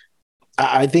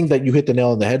I think that you hit the nail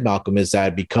on the head, Malcolm, is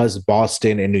that because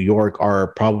Boston and New York are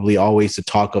probably always the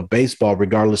talk of baseball,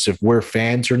 regardless if we're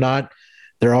fans or not,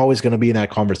 they're always going to be in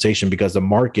that conversation because the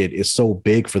market is so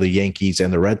big for the Yankees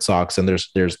and the Red Sox, and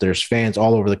there's fans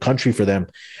all over the country for them.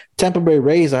 Tampa Bay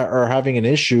Rays are having an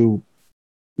issue.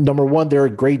 Number one, they're a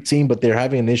great team, but they're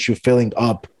having an issue filling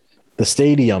up the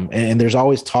stadium, and there's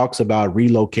always talks about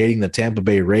relocating the Tampa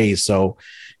Bay Rays. So,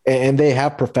 and they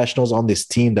have professionals on this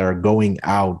team that are going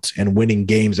out and winning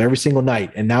games every single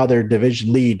night. And now their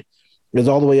division lead is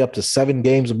all the way up to 7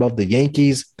 games above the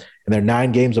Yankees, and they're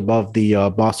 9 games above the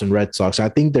Boston Red Sox. I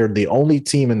think they're the only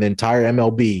team in the entire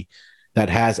MLB that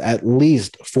has at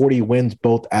least 40 wins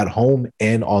both at home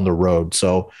and on the road.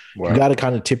 So you got to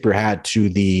kind of tip your hat to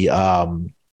the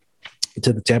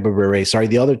Tampa Bay Rays. Sorry,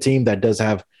 the other team that does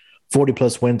have 40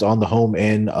 plus wins on the home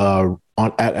and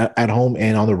at home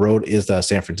and on the road is the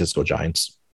San Francisco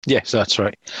Giants. Yes, that's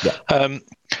right.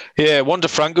 Wander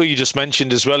Franco you just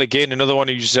mentioned as well. Again, another one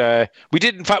who's we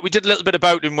did a little bit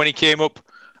about him when he came up.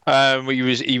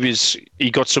 He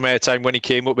got some airtime when he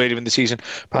came up earlier in the season.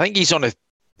 But I think he's on a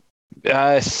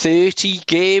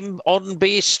 30-game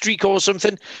on-base streak or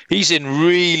something. He's in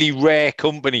really rare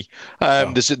company.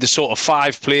 There's the sort of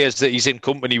 5 players that he's in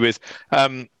company with.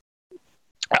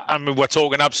 I mean, we're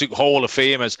talking absolute Hall of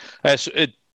Famers.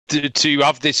 To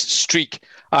have this streak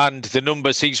and the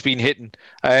numbers he's been hitting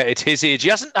at his age, he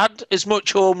hasn't had as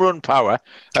much home run power,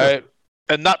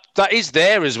 and that is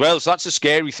there as well. So that's a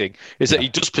scary thing, is that he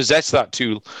does possess that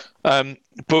tool.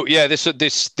 But yeah, this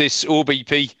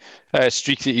OBP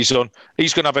streak that he's on,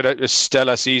 he's going to have a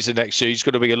stellar season next year. He's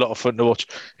going to be a lot of fun to watch.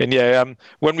 And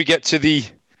when we get to the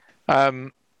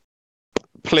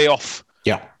playoff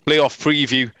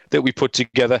preview that we put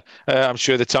together, I'm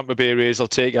sure the Tampa Bay Rays will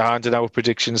take a hand in our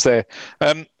predictions there.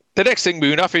 The next thing,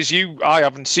 Munaf, is I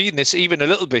haven't seen this even a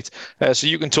little bit, so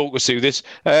you can talk us through this.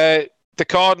 The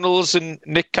Cardinals and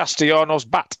Nick Castellanos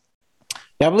bat.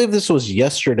 Yeah, I believe this was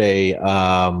yesterday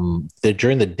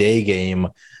during the day game.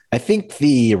 I think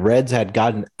the Reds had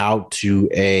gotten out to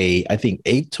a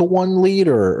 8-1 lead,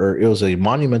 or it was a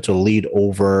monumental lead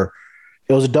over.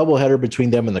 It was a doubleheader between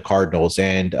them and the Cardinals.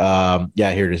 And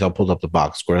here it is. I'll pull up the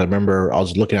box score. I remember I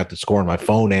was looking at the score on my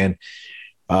phone, and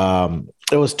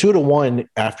it was 2-1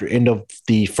 after end of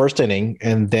the first inning.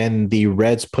 And then the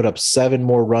Reds put up 7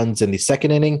 more runs in the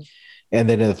second inning. And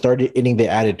then in the third inning, they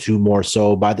added 2 more.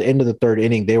 So by the end of the third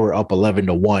inning, they were up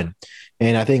 11-1.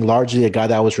 And I think largely the guy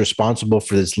that was responsible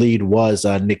for this lead was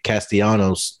Nick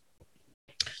Castellanos.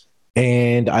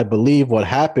 And I believe what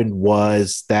happened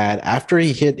was that after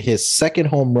he hit his second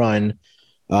home run,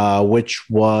 which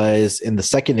was in the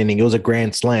second inning, it was a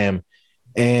grand slam,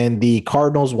 and the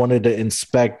Cardinals wanted to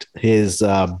inspect his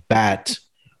bat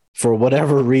for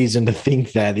whatever reason, to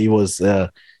think that he was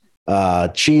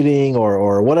cheating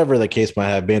or whatever the case might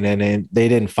have been, and they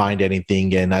didn't find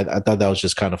anything. And I thought that was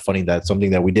just kind of funny. That's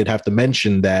something that we did have to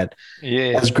mention, that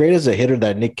as great as a hitter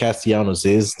that Nick Castellanos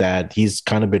is, that he's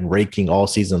kind of been raking all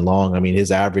season long. I mean,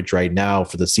 his average right now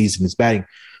for the season is batting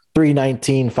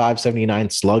 .319,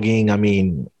 .579 slugging. I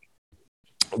mean,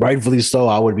 rightfully so.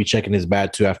 I would be checking his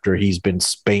bat too after he's been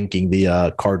spanking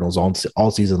the Cardinals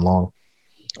all season long.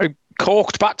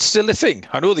 Corked bat's still a thing.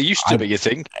 I know they used to be a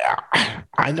thing.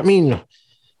 I mean,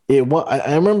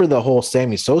 I remember the whole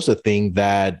Sammy Sosa thing,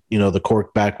 that, the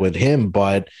cork bat with him,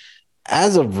 but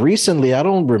as of recently, I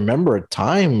don't remember a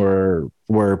time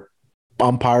where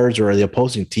umpires or the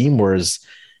opposing team was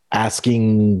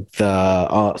asking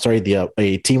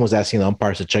a team was asking the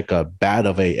umpires to check a bat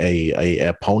of a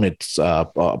opponent's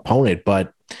opponent.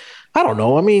 But I don't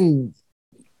know. I mean,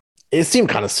 it seemed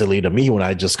kind of silly to me when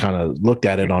I just kind of looked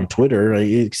at it on Twitter.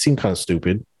 It seemed kind of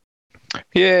stupid.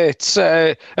 Yeah, it's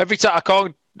every time I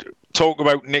can't talk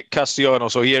about Nick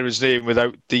Castellanos or hear his name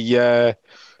without the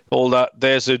all that.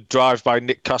 There's a drive by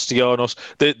Nick Castellanos.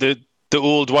 The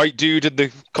old white dude in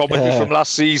the comedy from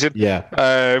last season.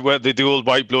 Yeah. Where the old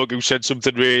white bloke who said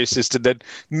something racist and then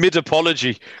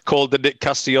mid-apology called the Nick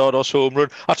Castellanos home run.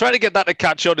 I try to get that to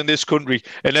catch on in this country,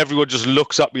 and everyone just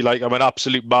looks at me like I'm an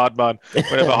absolute madman.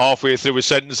 Whenever halfway through a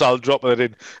sentence, I'll drop it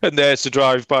in. And there's the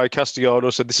drive by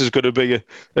Castellanos, and this is going to be a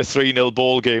 3-0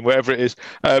 ball game, whatever it is.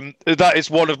 That is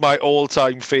one of my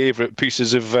all-time favourite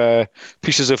pieces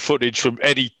of footage from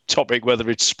any topic, whether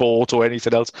it's sport or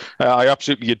anything else. I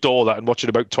absolutely adore that and watch it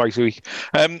about twice a week.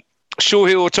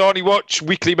 Shohei Ohtani watch,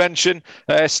 weekly mention,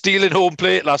 stealing home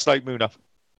plate last night, Munaf.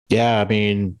 Yeah, I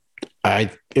mean,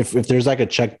 if there's like a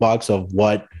checkbox of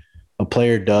what a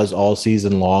player does all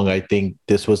season long, I think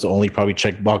this was the only probably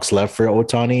checkbox left for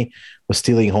Ohtani, was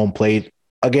stealing home plate.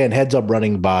 Again, heads up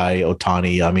running by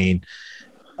Ohtani. I mean,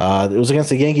 it was against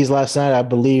the Yankees last night. I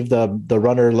believe the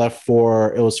runner left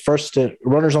for, it was first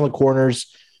runners on the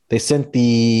corners. They sent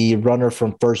the runner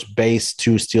from first base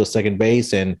to steal second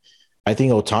base, and I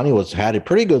think Ohtani had a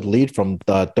pretty good lead from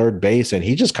third base, and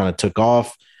he just kind of took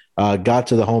off, got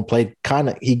to the home plate.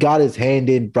 He got his hand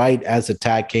in right as the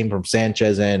tag came from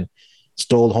Sanchez and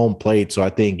stole home plate. So I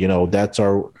think, that's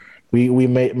we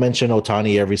may mention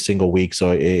Ohtani every single week.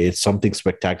 So it's something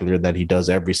spectacular that he does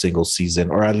every single season,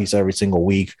 or at least every single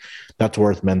week. That's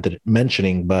worth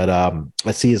mentioning. But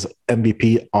I see his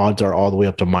MVP odds are all the way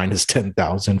up to minus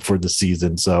 10,000 for the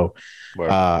season. So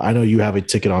I know you have a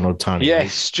ticket on Ohtani. Yes,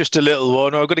 right? Just a little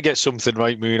one. I'm going to get something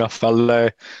right,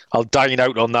 Munaf. I'll dine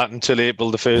out on that until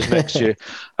April the 1st next year.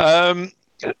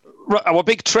 Our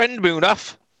big trend,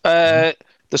 Munaf, the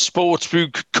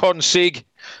Sportsbook Consig,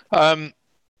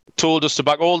 told us to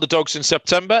back all the dogs in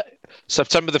September.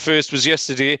 September the 1st was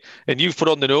yesterday, and you've put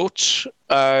on the notes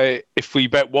if we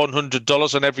bet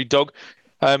 $100 on every dog.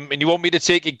 And you want me to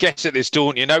take a guess at this,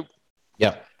 don't you? Now,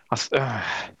 yeah.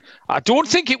 I don't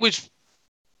think it was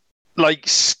like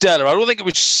stellar. I don't think it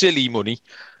was silly money.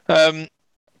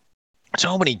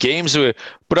 So many games there were,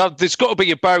 but there's got to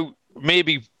be about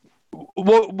maybe.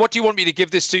 What do you want me to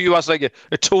give this to you as like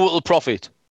a total profit?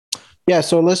 Yeah,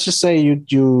 so let's just say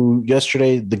you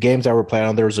yesterday, the games that were playing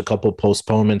on, there was a couple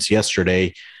postponements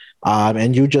yesterday,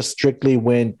 and you just strictly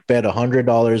bet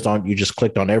 $100 on. You just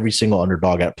clicked on every single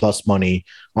underdog at plus money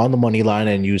on the money line,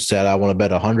 and you said, "I want to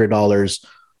bet $100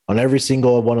 on every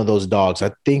single one of those dogs."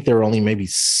 I think there were only maybe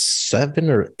 7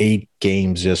 or 8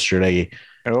 games yesterday.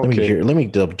 Okay. Let me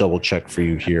double check for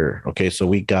you here. Okay, so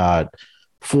we got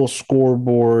full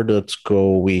scoreboard. Let's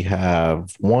go. We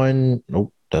have one.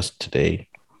 Nope, that's today.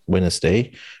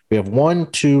 Wednesday. We have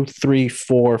 1, 2, 3,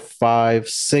 4, 5,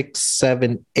 6,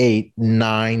 7, 8,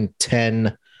 9,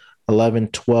 10, 11,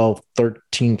 12,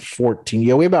 13, 14.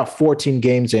 Yeah, we have about 14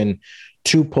 games and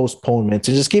 2 postponements.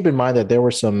 And just keep in mind that there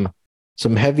were some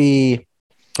heavy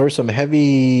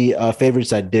favorites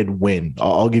that did win.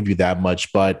 I'll give you that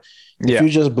much. But if you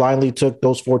just blindly took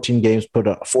those 14 games, put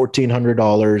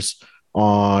 $1,400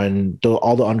 on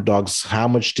all the underdogs, how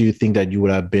much do you think that you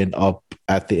would have been up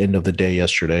at the end of the day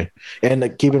yesterday?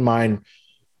 And keep in mind,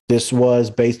 this was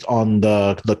based on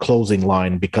the closing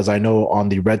line, because I know on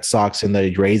the Red Sox and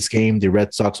the Rays game, the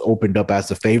Red Sox opened up as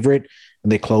the favorite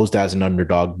and they closed as an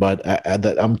underdog. But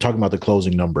I'm talking about the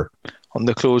closing number. On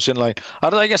the closing line.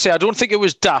 Like I say, I don't think it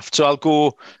was daft, so I'll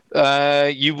go,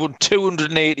 you won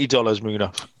 $280,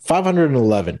 Muna.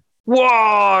 511.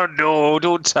 Whoa, no,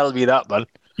 don't tell me that, man.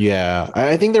 Yeah,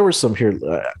 I think there was some here.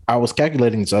 I was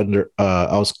calculating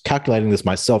this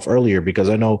myself earlier, because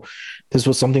I know this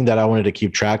was something that I wanted to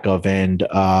keep track of, and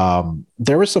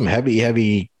there were some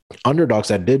heavy underdogs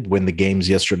that did win the games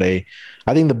yesterday.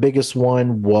 I think the biggest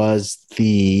one was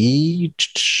the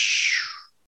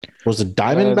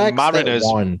Diamondbacks Mariners that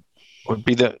won. would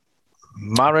be the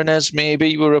Mariners,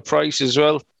 maybe were a price as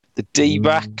well. The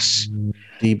D-backs.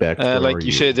 D-backs, like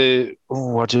you said, I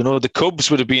don't know. The Cubs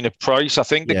would have been a price. I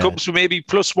think the Cubs were maybe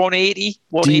plus 180.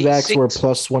 D-backs were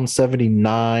plus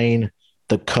 179.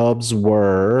 The Cubs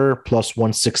were plus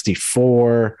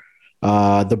 164.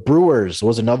 The Brewers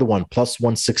was another one, plus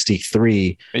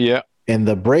 163. Yeah. And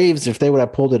the Braves, if they would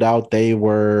have pulled it out, they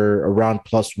were around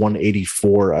plus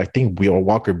 184. I think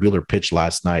Walker Buehler pitched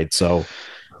last night. So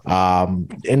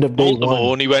end of day Baltimore one,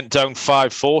 only went down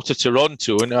 5-4 to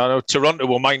Toronto, and I know Toronto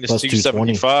were minus plus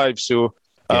 275. So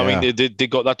I mean, they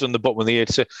got that done the bottom of the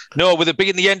 8th. So, no, with it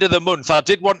being the end of the month, I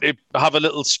did want to have a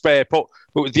little spare pot,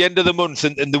 but with the end of the month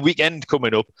and the weekend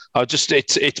coming up,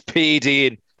 it's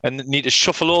payday and need to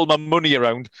shuffle all my money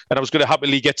around, and I was going to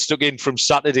happily get stuck in from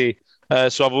Saturday.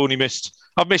 So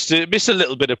I've missed a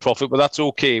little bit of profit, but that's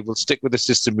okay. We'll stick with the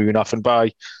system moving off, and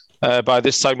by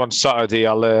this time on Saturday,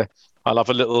 I'll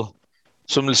have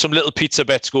some little pizza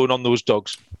bets going on those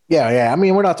dogs. Yeah. I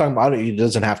mean, we're not talking about it. It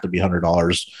doesn't have to be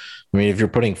 $100. I mean, if you're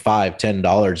putting $5,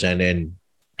 $10 in, and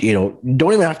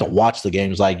don't even have to watch the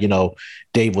games. Like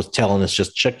Dave was telling us,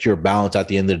 just check your balance at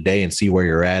the end of the day and see where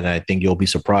you're at. And I think you'll be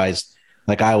surprised,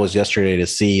 like I was yesterday, to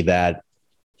see that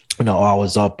I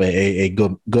was up a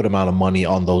good amount of money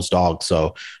on those dogs.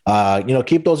 So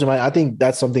keep those in mind. I think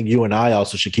that's something you and I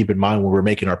also should keep in mind when we're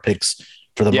making our picks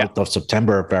for the month of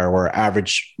September, if our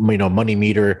average money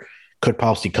meter could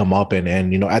possibly come up.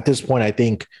 And at this point, I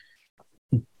think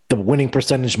the winning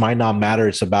percentage might not matter.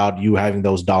 It's about you having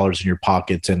those dollars in your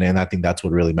pockets. And I think that's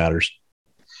what really matters.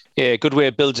 Yeah, good way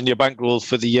of building your bankroll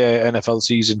for the NFL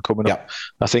season coming up.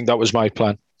 I think that was my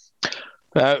plan.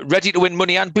 Ready to win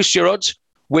money and boost your odds?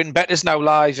 WynnBET is now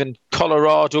live in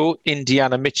Colorado,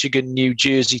 Indiana, Michigan, New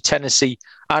Jersey, Tennessee,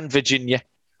 and Virginia.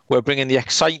 We're bringing the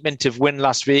excitement of Wynn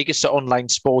Las Vegas to online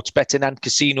sports betting and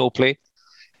casino play.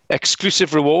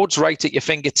 Exclusive rewards right at your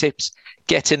fingertips.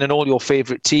 Get in on all your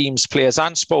favorite teams, players,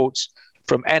 and sports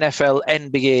from NFL,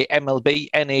 NBA, MLB,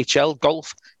 NHL,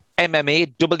 golf,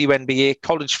 MMA, WNBA,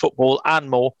 college football, and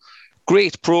more.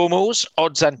 Great promos,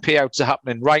 odds, and payouts are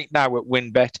happening right now at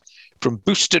WynnBET. From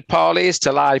boosted parlays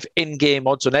to live in-game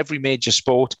odds on every major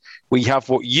sport, we have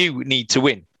what you need to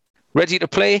win. Ready to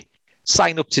play?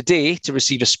 Sign up today to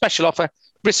receive a special offer.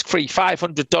 Risk-free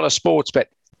 $500 sports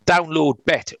bet. Download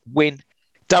Bet Win.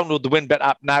 Download the WynnBET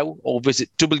app now or visit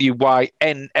wynnbet.com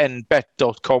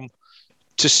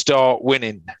to start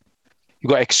winning.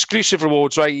 You've got exclusive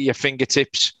rewards right at your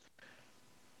fingertips.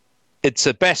 It's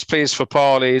the best place for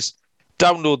parlays.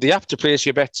 Download the app to place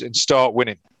your bets and start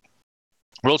winning.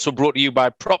 We're also brought to you by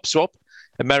PropSwap,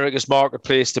 America's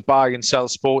marketplace to buy and sell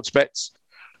sports bets.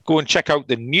 Go and check out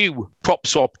the new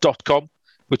PropSwap.com,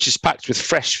 which is packed with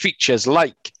fresh features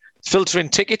like filtering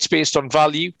tickets based on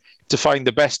value to find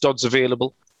the best odds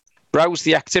available, browse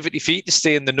the activity feed to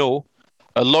stay in the know,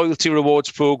 a loyalty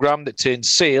rewards program that turns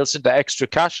sales into extra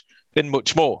cash, and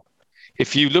much more.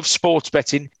 If you love sports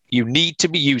betting, you need to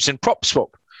be using PropSwap.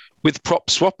 With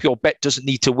PropSwap, your bet doesn't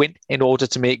need to win in order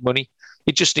to make money.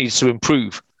 It just needs to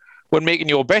improve. When making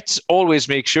your bets, always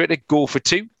make sure to go for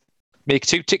two. Make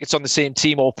 2 tickets on the same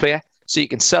team or player so you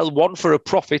can sell one for a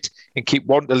profit and keep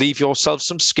one to leave yourself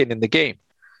some skin in the game.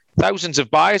 Thousands of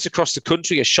buyers across the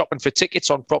country are shopping for tickets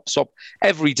on PropSwap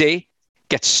every day.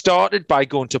 Get started by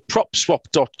going to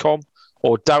PropSwap.com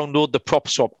or download the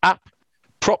PropSwap app.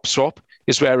 PropSwap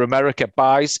is where America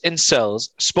buys and sells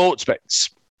sports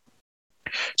bets.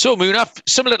 So, Munaf,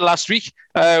 similar to last week,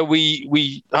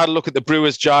 we had a look at the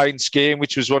Brewers-Giants game,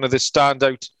 which was one of the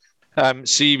standout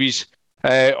series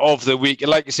of the week.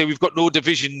 And like I say, we've got no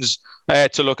divisions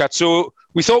to look at. So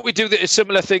we thought we'd do a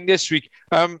similar thing this week.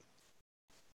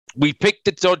 We picked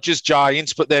the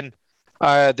Dodgers-Giants, but then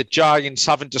the Giants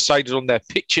haven't decided on their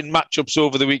pitching matchups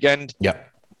over the weekend. Yeah.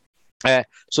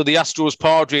 So the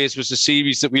Astros-Padres was the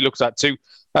series that we looked at too.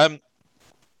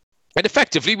 And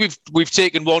effectively, we've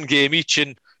taken one game each,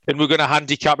 and we're going to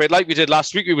handicap it like we did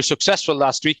last week. We were successful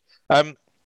last week. A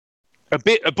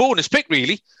bonus pick,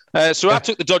 really. So I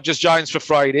took the Dodgers-Giants for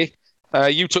Friday.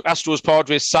 You took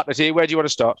Astros-Padres Saturday. Where do you want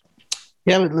to start?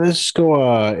 Yeah, let's just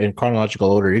go in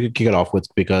chronological order. You can kick it off with,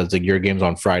 because your game's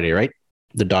on Friday, right?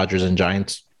 The Dodgers and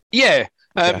Giants. Yeah.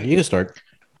 You can start.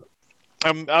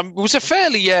 It was a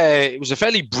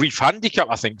fairly brief handicap,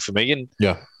 I think, for me. And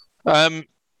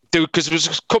because there was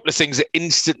a couple of things that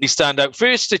instantly stand out.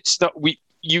 First, it's that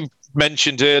you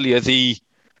mentioned earlier the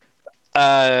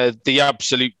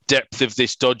absolute depth of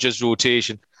this Dodgers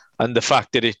rotation and the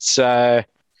fact that it's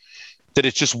that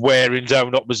it's just wearing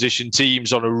down opposition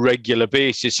teams on a regular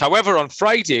basis. However, on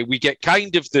Friday, we get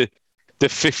kind of the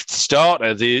fifth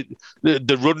starter, the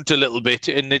runt a little bit,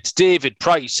 and it's David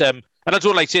Price. And I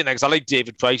don't like saying that because I like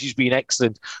David Price. He's been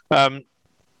excellent.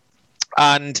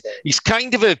 And he's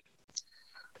kind of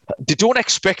they don't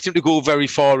expect him to go very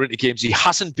far into games. He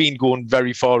hasn't been going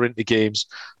very far into games.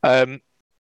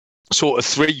 Sort of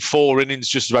 3-4 innings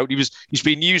just about. He's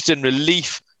been used in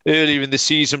relief earlier in the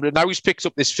season, but now he's picked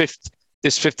up this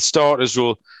fifth starter's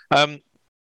role.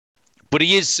 But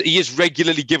he is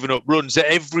regularly giving up runs.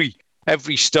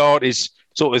 Every start is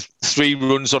sort of 3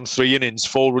 runs on 3 innings,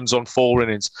 4 runs on 4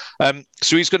 innings.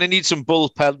 So he's going to need some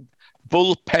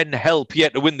bullpen help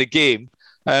yet to win the game.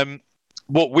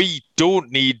 What we don't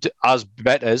need as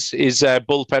bettors is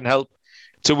bullpen help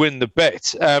to win the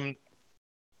bet.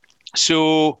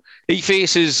 So he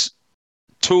faces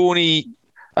Tony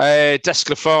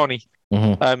DeSclafani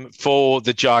for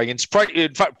the Giants.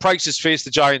 In fact, Price has faced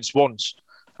the Giants once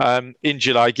in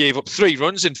July, gave up 3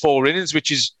 runs in 4 innings,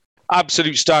 which is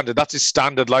absolute standard. That's his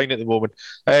standard line at the moment.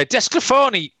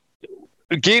 DeSclafani,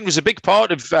 again, was a big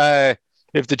part of the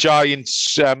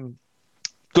Giants'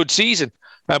 good season,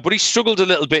 but he struggled a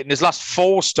little bit in his last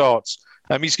 4 starts.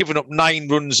 He's given up 9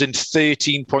 runs in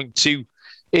 13.2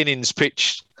 innings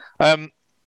pitched.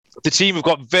 The team have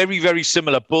got very, very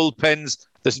similar bullpens.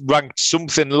 That's ranked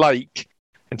something like,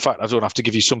 in fact, I don't have to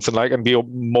give you something like and be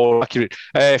more accurate.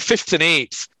 5th and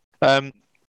 8th,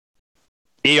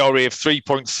 ERA of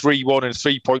 3.31 and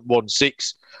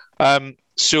 3.16.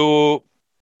 So,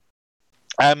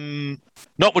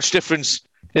 not much difference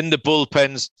in the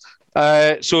bullpens.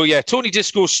 So, yeah, Tony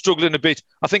Disco's struggling a bit.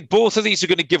 I think both of these are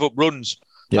going to give up runs.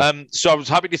 Yeah. So I was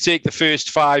happy to take the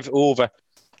first 5 over.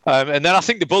 And then I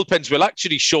think the bullpens will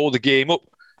actually show the game up.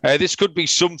 This could be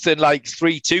something like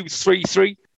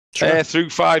 3-2, 3-3 through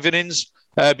 5 innings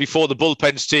before the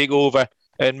bullpens take over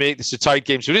and make this a tight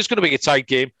game. So it is going to be a tight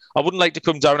game. I wouldn't like to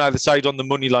come down either side on the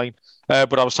money line,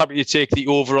 but I was happy to take the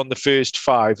over on the first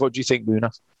 5. What do you think,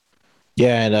 Muna?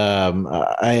 Yeah, and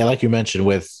I like you mentioned,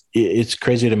 it's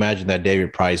crazy to imagine that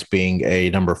David Price being a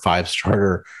number 5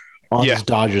 starter on this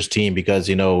Dodgers team because,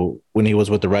 when he was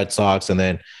with the Red Sox and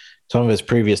then some of his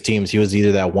previous teams, he was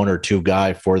either that 1 or 2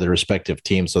 guy for the respective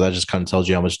teams. So that just kind of tells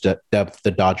you how much depth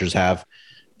the Dodgers have.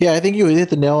 Yeah, I think you hit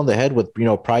the nail on the head with,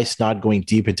 Price not going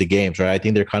deep into games, right? I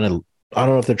think they're kind of, I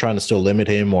don't know if they're trying to still limit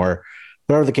him or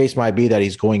whatever the case might be, that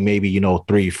he's going maybe,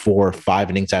 3, 4, 5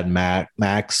 innings at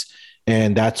max.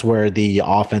 And that's where the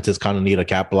offenses kind of need to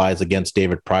capitalize against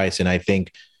David Price. And I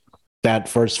think that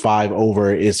first 5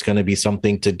 over is going to be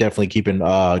something to definitely keep in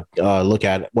look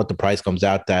at what the price comes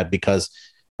out at, because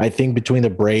I think between the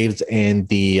Braves and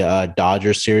the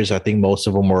Dodgers series, I think most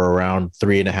of them were around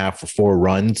 3.5 or 4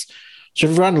 runs. So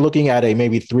if you're looking at a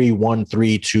maybe 3-1,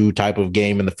 3-2 type of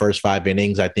game in the first 5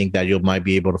 innings, I think that you might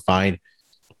be able to find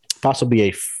possibly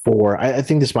a 4. I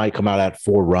think this might come out at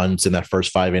 4 runs in that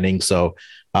first 5 innings. So,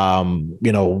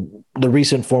 the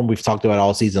recent form we've talked about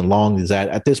all season long is that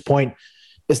at this point,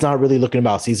 it's not really looking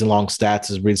about season-long stats.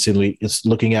 It's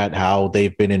looking at how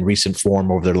they've been in recent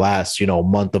form over their last,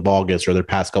 month of August or their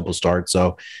past couple starts.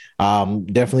 So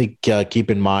definitely keep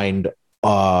in mind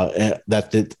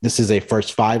that this is a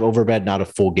first 5 over bet, not a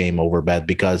full game over bet,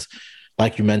 because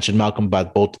like you mentioned, Malcolm,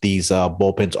 but both of these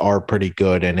bullpens are pretty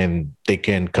good, and then they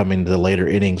can come into the later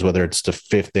innings, whether it's the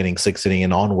 5th inning, 6th inning,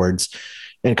 and onwards,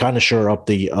 and kind of shore up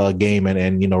the game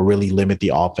and really limit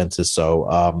the offenses.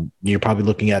 So you're probably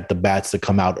looking at the bats to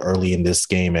come out early in this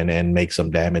game and make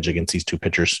some damage against these 2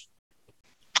 pitchers.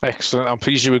 Excellent. I'm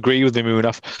pleased you agree with me,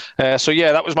 Munaf. So,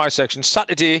 that was my section.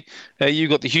 Saturday, you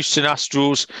got the Houston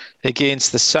Astros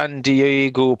against the San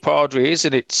Diego Padres,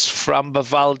 and it's Framber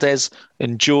Valdez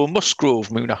and Joe Musgrove,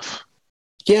 Munaf.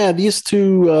 Yeah, these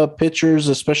 2 pitchers,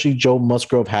 especially Joe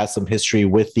Musgrove, has some history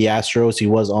with the Astros. He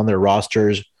was on their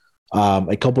rosters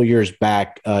a couple years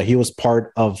back. He was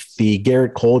part of the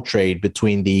Garrett Cole trade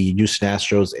between the Houston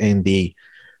Astros and the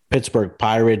Pittsburgh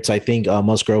Pirates. I think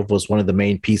Musgrove was one of the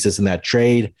main pieces in that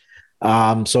trade.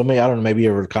 So maybe, I don't know, maybe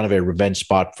a kind of a revenge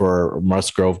spot for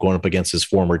Musgrove going up against his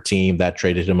former team that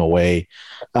traded him away.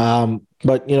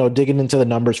 But, digging into the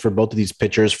numbers for both of these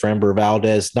pitchers, Framber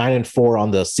Valdez, 9-4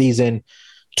 on the season,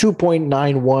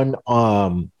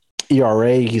 2.91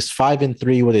 ERA. He's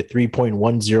 5-3 with a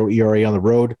 3.10 ERA on the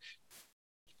road.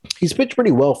 He's pitched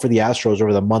pretty well for the Astros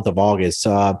over the month of August.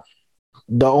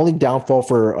 The only downfall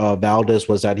for Valdez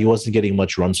was that he wasn't getting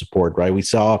much run support, right? We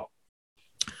saw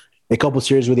a couple of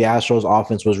series where the Astros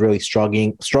offense was really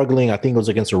struggling. I think it was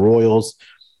against the Royals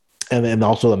and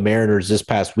also the Mariners this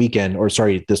past week.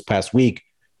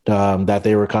 that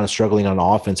they were kind of struggling on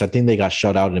offense. I think they got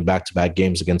shut out in back-to-back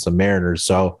games against the Mariners.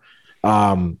 So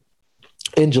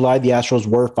in July, the Astros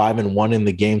were 5-1 in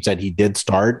the games that he did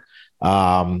start.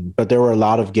 But there were a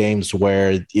lot of games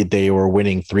where they were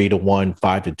winning 3-1,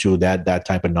 5-2, that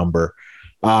type of number.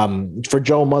 For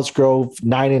Joe Musgrove,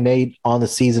 9-8 on the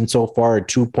season so far, a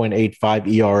 2.85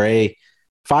 ERA,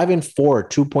 5-4,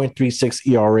 2.36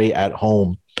 ERA at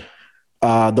home.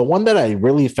 The one that I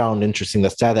really found interesting,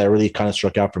 the stat that really kind of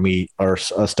stuck out to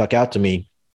me,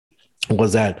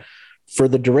 was that for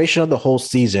the duration of the whole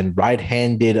season,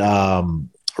 right-handed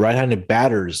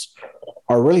batters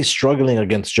are really struggling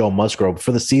against Joe Musgrove.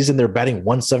 For the season, they're batting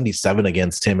 177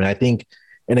 against him, and I think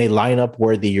in a lineup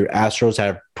where the Astros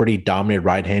have pretty dominant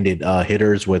right-handed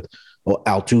hitters with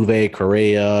Altuve,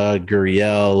 Correa,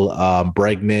 Gurriel,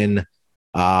 Bregman,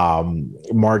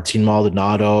 Martin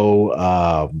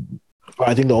Maldonado.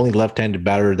 I think the only left-handed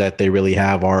batter that they really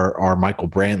have are Michael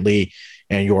Brantley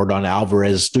and Yordan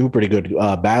Alvarez, two pretty good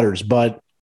batters. But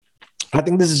I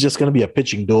think this is just going to be a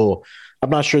pitching duel. I'm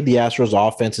not sure the Astros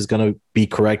offense is going to be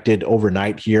corrected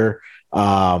overnight here.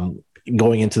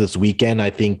 Going into this weekend, I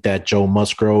think that Joe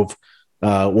Musgrove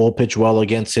will pitch well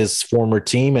against his former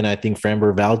team, and I think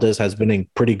Framber Valdez has been in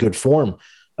pretty good form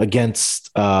against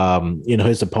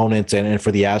his opponents and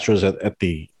for the Astros at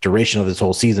the duration of this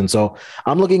whole season. So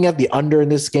I'm looking at the under in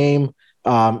this game.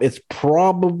 It's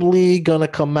probably going to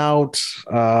come out.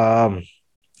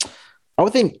 I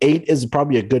would think 8 is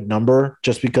probably a good number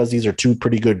just because these are two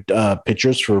pretty good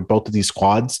pitchers for both of these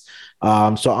squads.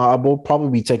 So I will probably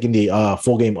be taking the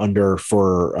full game under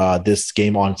for this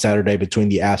game on Saturday between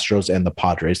the Astros and the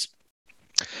Padres.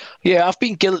 Yeah, I've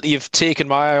been guilty of taking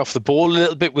my eye off the ball a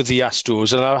little bit with the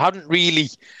Astros, and I hadn't really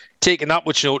taken that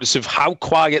much notice of how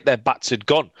quiet their bats had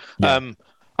gone. Yeah.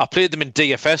 I played them in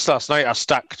DFS last night. I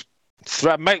stacked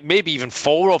maybe even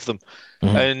 4 of them,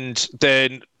 and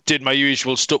then did my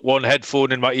usual, stuck one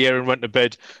headphone in my ear and went to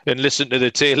bed and listened to the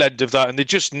tail end of that, and they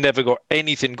just never got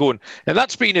anything going. And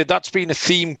that's been a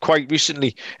theme quite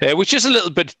recently, which is a little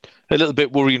bit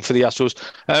worrying for the Astros.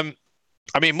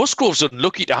 I mean, Musgrove's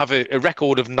unlucky to have a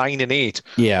record of 9-8.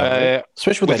 Yeah,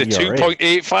 especially with a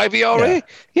 2.85 ERA.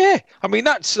 Yeah, I mean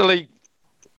that's the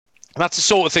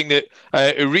sort of thing that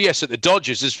Urias at the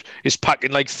Dodgers is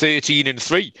packing like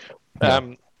 13-3.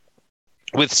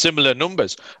 With similar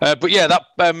numbers. But yeah, that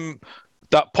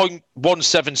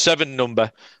 .177 number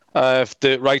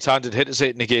the right-handed hitters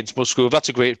hitting against Musgrove, that's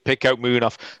a great pick out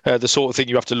Munaf. The sort of thing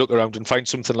you have to look around and find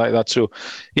something like that. So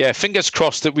yeah, fingers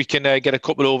crossed that we can get a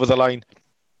couple over the line.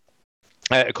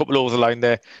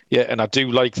 There. Yeah, and I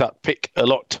do like that pick a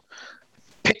lot.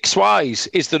 Pickswise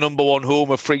is the number one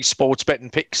home of free sports betting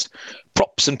picks,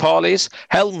 props and parlays,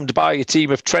 helmed by a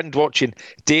team of trend-watching,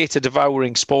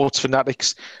 data-devouring sports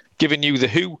fanatics, giving you the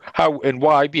who, how, and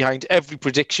why behind every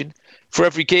prediction for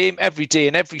every game, every day,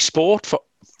 and every sport for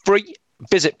free.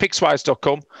 Visit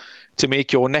Pickswise.com to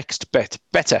make your next bet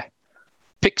better.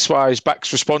 Pickswise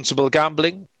backs responsible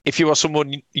gambling. If you are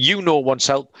someone you know wants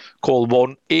help, call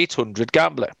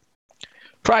 1-800-GAMBLER.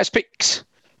 Prize Picks.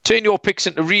 Turn your picks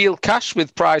into real cash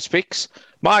with Prize Picks,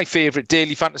 my favourite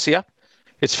daily fantasy app.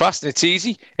 It's fast and it's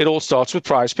easy. It all starts with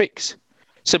Prize Picks.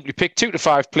 Simply pick 2 to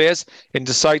 5 players and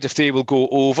decide if they will go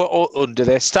over or under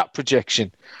their stat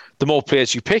projection. The more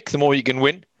players you pick, the more you can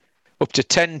win. Up to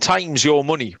 10 times your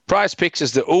money. Prize Picks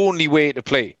is the only way to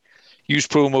play. Use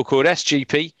promo code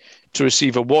SGP to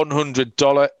receive a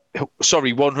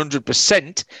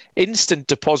 $100% instant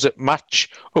deposit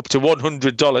match up to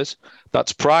 $100.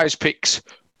 That's Prize Picks,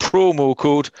 promo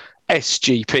code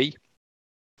SGP.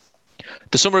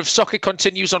 The summer of soccer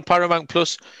continues on Paramount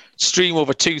Plus. Stream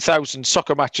over 2,000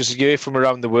 soccer matches a year from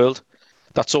around the world.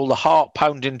 That's all the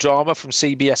heart-pounding drama from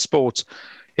CBS Sports,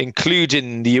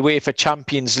 including the UEFA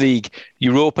Champions League,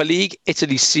 Europa League,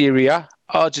 Italy's Serie A,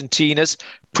 Argentina's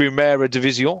Primera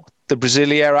División, the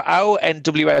Brasileira AO,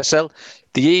 NWSL,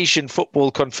 the Asian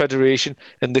Football Confederation,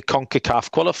 and the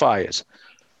CONCACAF qualifiers.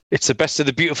 It's the best of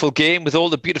the beautiful game with all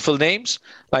the beautiful names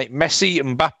like Messi,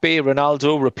 Mbappe,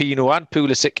 Ronaldo, Rapinoe and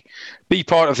Pulisic. Be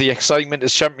part of the excitement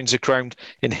as champions are crowned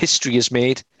and history is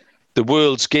made. The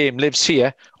world's game lives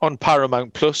here on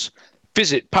Paramount Plus.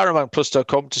 Visit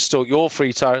ParamountPlus.com to start your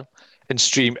free trial and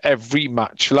stream every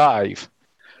match live.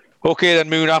 Okay then,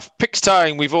 Munaf, picks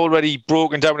time. We've already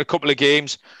broken down a couple of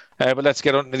games, but let's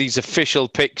get on to these official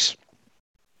picks.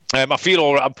 I feel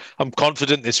all right. I'm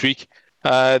confident this week.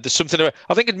 There's something about,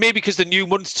 I think it may be because the new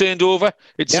month's turned over.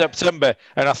 It's September,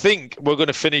 and I think we're going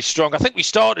to finish strong. I think we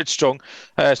started strong,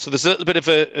 so there's a little bit of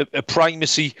a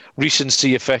primacy,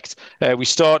 recency effect. We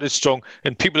started strong,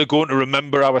 and people are going to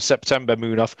remember our September,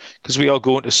 Munaf, because we are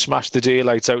going to smash the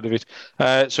daylights out of it.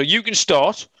 So you can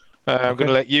start. I'm going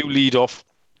to let you lead off.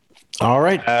 All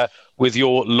right. With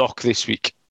your lock this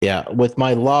week. Yeah, with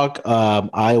my lock,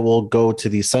 I will go to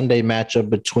the Sunday matchup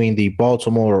between the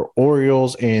Baltimore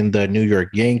Orioles and the New York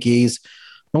Yankees.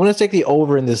 I'm going to take the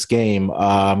over in this game.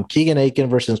 Keegan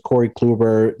Akin versus Corey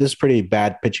Kluber. This is a pretty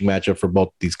bad pitching matchup for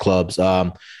both these clubs.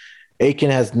 Akin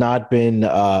has not been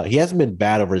he hasn't been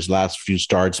bad over his last few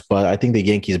starts, but I think the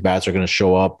Yankees bats are going to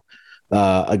show up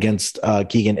against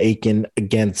Keegan Akin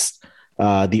against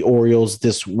the Orioles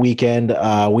this weekend.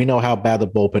 We know how bad the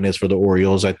bullpen is for the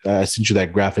Orioles. I sent you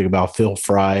that graphic about Phil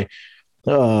Fry,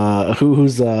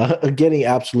 who's getting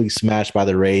absolutely smashed by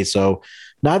the Rays. So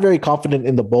not very confident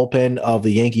in the bullpen of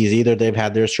the Yankees either. They've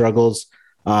had their struggles.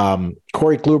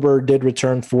 Corey Kluber did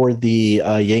return for the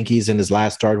Yankees in his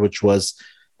last start, which was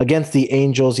against the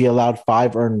Angels. He allowed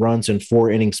 5 earned runs in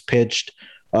 4 innings pitched.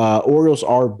 Orioles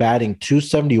are batting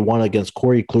 .271 against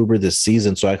Corey Kluber this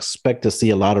season, so I expect to see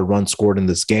a lot of runs scored in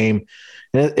this game.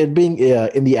 And it being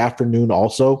in the afternoon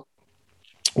also,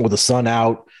 with the sun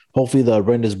out, hopefully the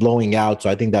wind is blowing out, so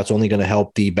I think that's only going to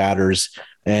help the batters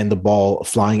and the ball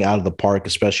flying out of the park,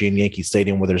 especially in Yankee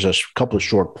Stadium where there's a couple of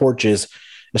short porches,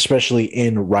 especially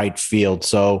in right field.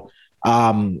 So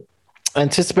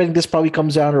anticipating this probably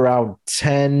comes down around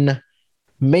 10,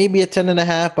 maybe a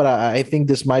 10.5, but I think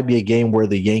this might be a game where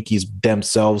the Yankees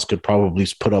themselves could probably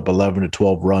put up 11 to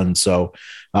 12 runs. So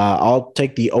I'll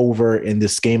take the over in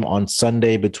this game on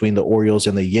Sunday between the Orioles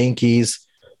and the Yankees.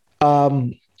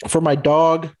 For my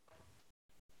dog,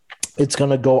 it's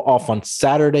going to go off on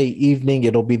Saturday evening.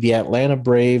 It'll be the Atlanta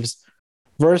Braves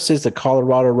versus the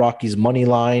Colorado Rockies money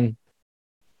line.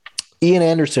 Ian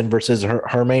Anderson versus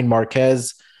Germán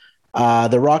Marquez.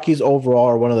 The Rockies overall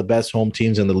are one of the best home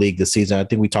teams in the league this season. I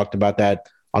think we talked about that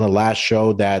on the last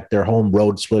show, that their home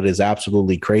road split is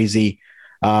absolutely crazy.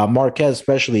 Marquez,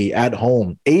 especially at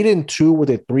home, 8-2 with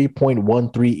a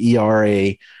 3.13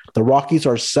 ERA. The Rockies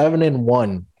are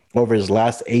 7-1 over his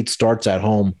last 8 starts at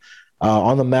home.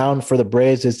 On the mound for the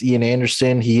Braves is Ian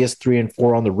Anderson. He is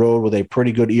 3-4 on the road with a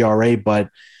pretty good ERA, but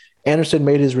Anderson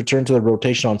made his return to the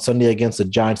rotation on Sunday against the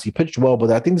Giants. He pitched well, but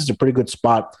I think this is a pretty good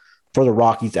spot for the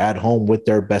Rockies at home with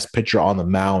their best pitcher on the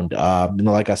mound.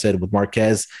 Like I said, with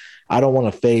Marquez, I don't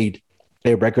want to fade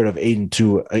a record of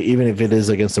 8-2, even if it is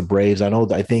against the Braves.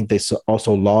 I think they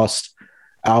also lost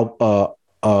Ozzie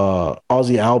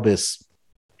Albies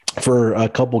for a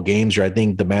couple games here. I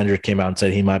think the manager came out and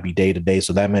said he might be day to day.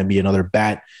 So that may be another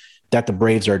bat that the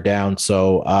Braves are down.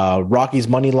 So Rockies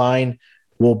money line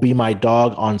will be my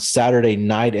dog on Saturday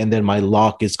night. And then my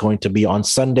lock is going to be on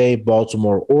Sunday,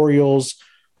 Baltimore Orioles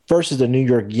versus the New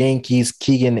York Yankees.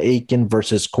 Keegan Akin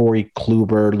versus Corey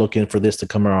Kluber. Looking for this to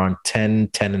come around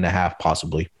 10.5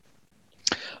 possibly.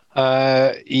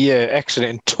 Yeah,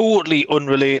 excellent. And totally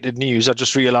unrelated news. I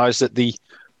just realized that the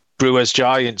Brewers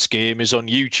Giants game is on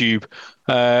YouTube,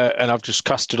 and I've just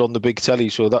cast it on the big telly.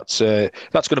 So that's going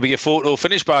to be a photo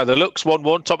finish by the looks.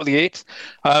 1-1, top of the 8th.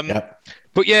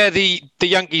 But yeah, the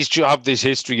Yankees have this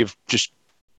history of just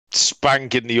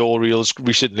spanking the Orioles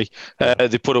recently.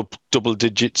 They put up double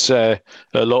digits a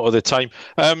lot of the time.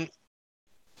 I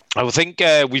think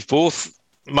we've both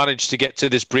managed to get to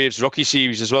this Braves-Rocky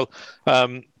series as well,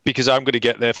 because I'm going to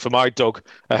get there for my dog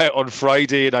on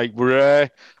Friday night. I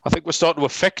think we're starting to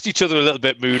affect each other a little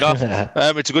bit,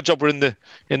 Munaf. It's a good job we're in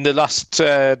the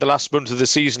last month of the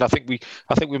season. I think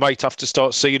we might have to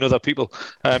start seeing other people,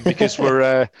 because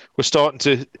we're starting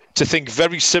to think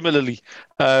very similarly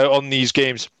on these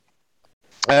games.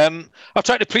 I've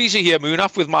tried to please you here,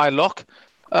 Munaf, with my lock.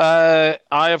 I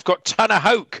have got Tanner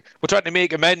Houck. We're trying to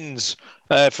make amends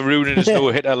for ruining his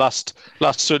no-hitter last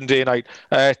Sunday night.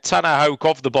 Tanner Houck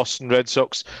of the Boston Red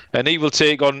Sox, and he will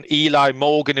take on Eli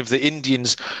Morgan of the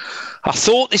Indians. I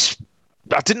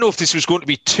didn't know if this was going to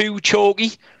be too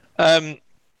chalky. I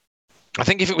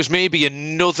think if it was maybe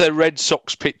another Red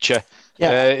Sox pitcher,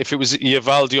 if it was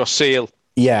Eovaldi or Sale,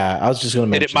 yeah, I was just going to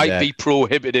mention that. It might be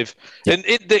prohibitive. Yeah.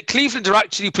 And the Cleveland are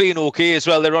actually playing okay as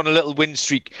well. They're on a little win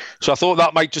streak. So I thought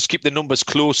that might just keep the numbers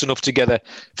close enough together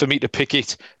for me to pick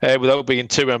it without being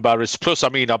too embarrassed. Plus, I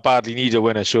badly need a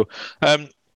winner. So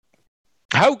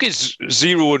Houck is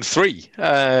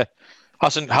 0-3.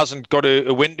 Hasn't got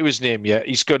a win to his name yet.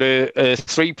 He's got a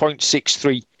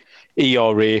 3.63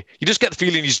 ERA. You just get the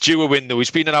feeling he's due a win, though. He's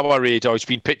been on our radar. He's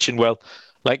been pitching well.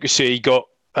 Like we say, he got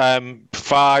 5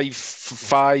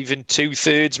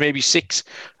 2/3, maybe 6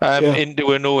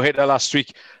 into a no-hitter last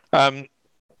week.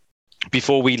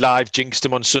 Before we live jinxed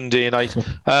him on Sunday night.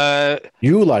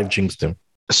 You live jinxed him.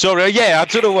 Sorry, yeah, I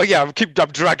don't know what. Yeah, I'm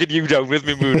dragging you down with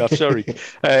me, Munaf. Sorry,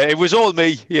 it was all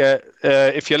me. Yeah,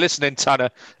 if you're listening, Tanner,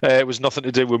 it was nothing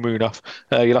to do with Munaf.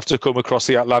 You'll have to come across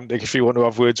the Atlantic if you want to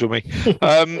have words with me.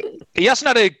 He hasn't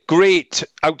had a great,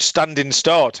 outstanding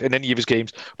start in any of his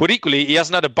games, but equally, he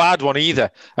hasn't had a bad one either.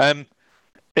 And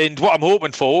what I'm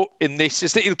hoping for in this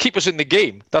is that he'll keep us in the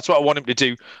game. That's what I want him to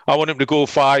do. I want him to go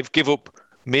 5, give up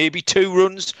maybe 2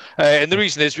 runs. And the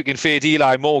reason is we can fade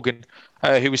Eli Morgan,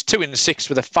 who was 2-6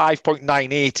 with a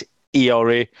 5.98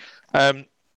 ERA.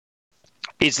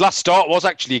 His last start was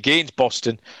actually against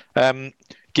Boston.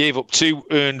 Gave up 2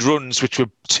 earned runs, which were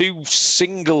 2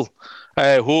 single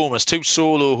homers, 2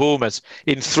 solo homers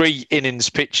in 3 innings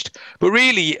pitched. But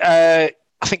really, I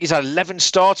think he's had 11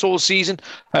 starts all season.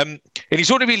 And he's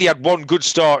only really had 1 good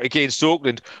start against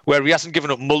Oakland, where he hasn't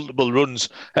given up multiple runs.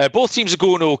 Both teams are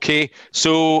going okay,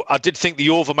 so I did think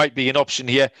the over might be an option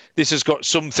here. This has got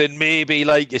something maybe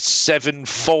like a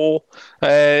 7-4.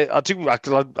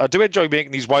 I do enjoy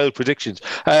making these wild predictions.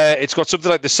 It's got something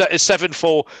like a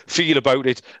 7-4 feel about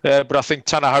it, but I think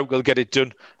Tanner Houck will get it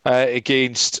done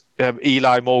against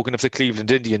Eli Morgan of the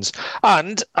Cleveland Indians.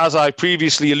 And as I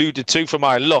previously alluded to for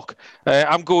my luck,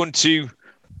 I'm going to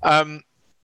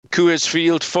Coors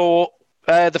Field for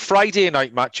the Friday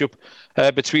night matchup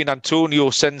between Antonio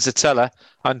Senzatella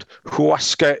and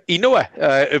Huascar Ynoa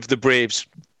of the Braves.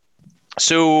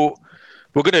 So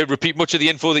we're going to repeat much of the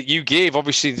info that you gave,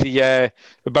 obviously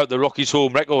about the Rockies'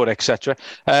 home record, etc.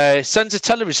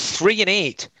 Senzatella is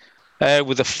 3-8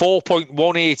 with a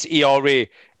 4.18 ERA.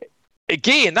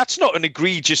 Again, that's not an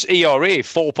egregious ERA,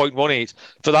 4.18,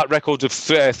 for that record of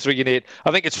 3-8.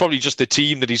 I think it's probably just the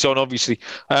team that he's on, obviously.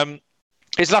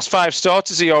 His last 5 starts,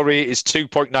 his ERA is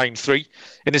 2.93.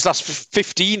 In his last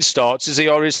 15 starts, his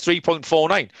ERA is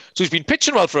 3.49. So he's been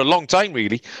pitching well for a long time,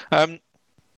 really.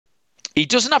 He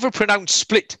doesn't have a pronounced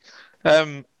split,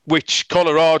 which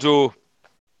Colorado,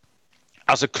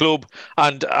 as a club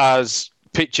and as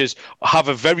pitchers, have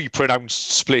a very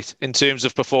pronounced split in terms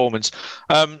of performance.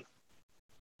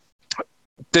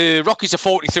 The Rockies are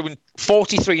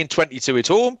 43-22 at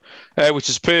home, which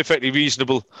is perfectly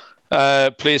reasonable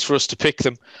place for us to pick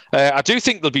them. I do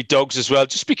think there'll be dogs as well,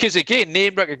 just because, again,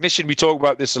 name recognition, we talk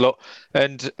about this a lot.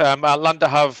 And Atlanta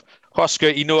have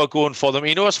Huascar Ynoa going for them.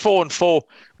 Ynoa's 4-4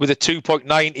 with a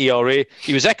 2.9 ERA.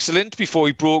 He was excellent before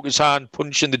he broke his hand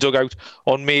punching the dugout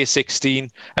on May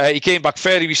 16. He came back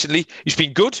fairly recently. He's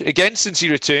been good again since he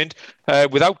returned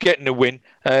without getting a win.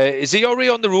 His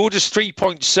ERA on the road is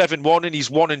 3.71 and he's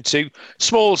 1-2.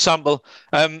 Small sample.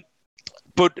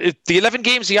 But the 11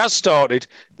 games he has started,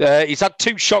 he's had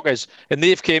 2 shockers, and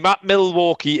they've came at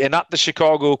Milwaukee and at the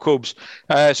Chicago Cubs.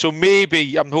 So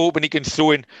maybe I'm hoping he can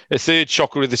throw in a 3rd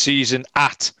shocker of the season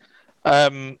at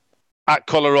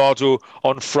Colorado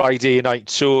on Friday night.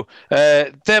 So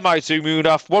they're my 2,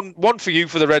 Munaf. One for you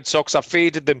for the Red Sox. I've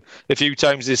faded them a few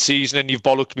times this season, and you've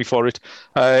bollocked me for it.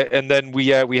 And then we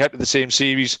head to the same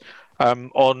series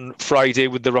on Friday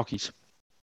with the Rockies.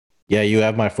 Yeah, you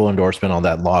have my full endorsement on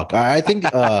that lock. I think,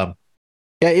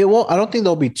 it won't. I don't think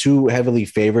they'll be too heavily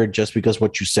favored, just because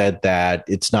what you said, that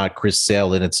it's not Chris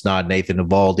Sale and it's not Nathan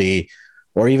Eovaldi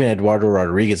or even Eduardo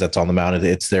Rodriguez that's on the mound.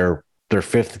 It's their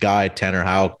 5th guy, Tanner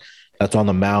Houck, that's on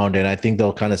the mound, and I think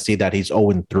they'll kind of see that he's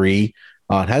 0-3.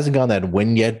 Hasn't gotten that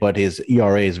win yet, but his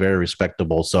ERA is very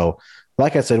respectable. So,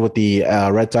 like I said, with the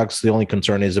Red Sox, the only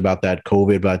concern is about that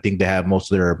COVID, but I think they have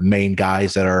most of their main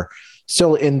guys that are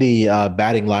still in the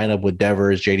batting lineup with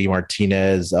Devers, JD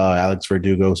Martinez, Alex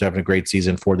Verdugo, who's having a great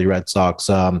season for the Red Sox.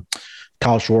 Kyle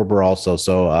Schwarber also.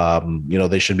 So,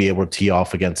 they should be able to tee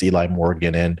off against Eli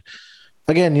Morgan. And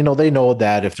again, they know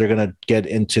that if they're going to get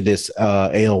into this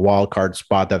AL wildcard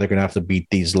spot, that they're going to have to beat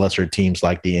these lesser teams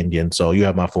like the Indians. So you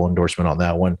have my full endorsement on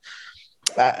that one.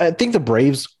 I think the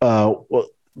Braves, I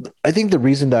think the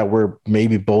reason that we're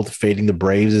maybe both fading the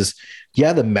Braves is,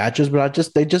 the matches, but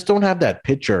they just don't have that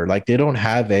pitcher. Like, they don't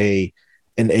have an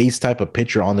ace type of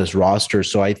pitcher on this roster.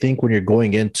 So I think when you're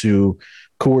going into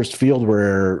Coors Field,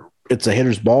 where it's a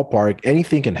hitter's ballpark,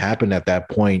 anything can happen at that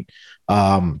point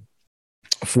for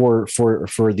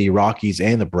the Rockies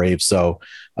and the Braves. So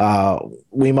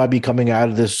we might be coming out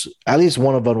of this. At least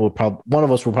one of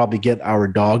us will probably get our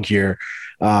dog here,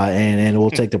 and we'll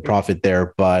take the profit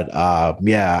there. But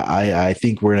I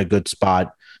think we're in a good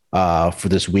spot for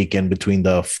this weekend between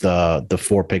the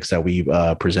 4 picks that we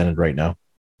presented right now.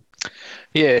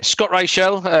 Yeah, Scott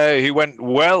Reichel, who went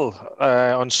well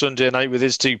on Sunday night with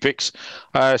his 2 picks.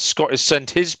 Scott has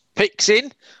sent his picks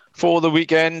in for the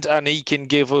weekend, and he can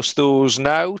give us those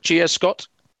now. Cheers, Scott.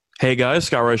 Hey guys,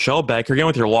 Scott Rochelle back here again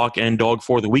with your lock and dog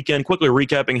for the weekend. Quickly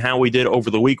recapping how we did over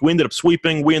the week. We ended up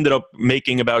sweeping. We ended up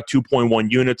making about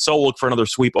 2.1 units, so we'll look for another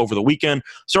sweep over the weekend.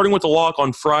 Starting with the lock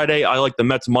on Friday, I like the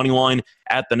Mets money line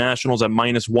at the Nationals at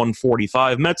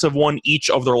 -145. Mets have won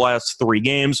each of their last 3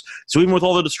 games. So even with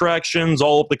all the distractions,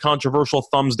 all of the controversial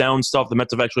thumbs down stuff, the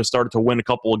Mets have actually started to win a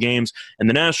couple of games. And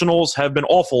the Nationals have been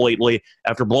awful lately.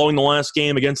 After blowing the last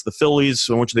game against the Phillies,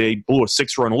 in which they blew a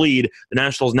 6-run lead, the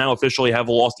Nationals now officially have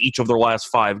lost each of their last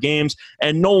 5 games.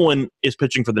 And Nolan is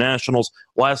pitching for the Nationals.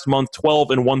 Last month,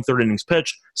 12 and 1/3 innings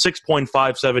pitched,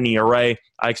 6.57 ERA.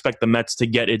 I expect the Mets to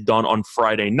get it done on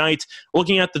Friday night.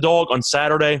 Looking at the dog on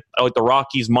Saturday, I like the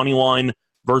Rockies money line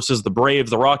versus the Braves.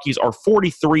 The Rockies are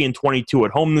 43 and 22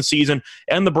 at home this season,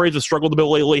 and the Braves have struggled a bit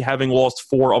lately, having lost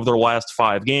 4 of their last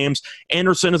 5 games.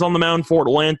 Anderson is on the mound for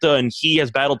Atlanta, and he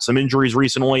has battled some injuries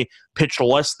recently, pitched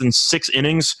less than 6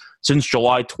 innings since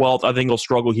July 12th. I think he'll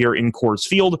struggle here in Coors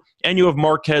Field. And you have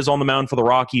Marquez on the mound for the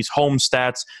Rockies. Home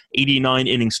stats, 89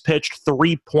 innings pitched,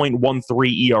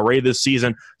 3.13 ERA this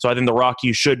season. So I think the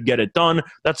Rockies should get it done.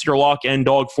 That's your lock and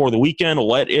dog for the weekend.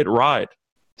 Let it ride.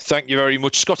 Thank you very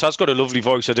much. Scott has got a lovely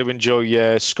voice. I do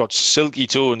enjoy Scott's silky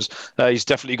tones. He's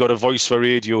definitely got a voice for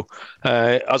radio,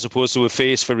 as opposed to a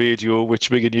face for radio,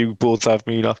 which me and you both have,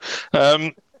 me enough.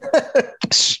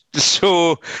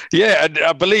 So yeah, and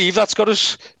I believe that's got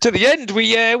us to the end.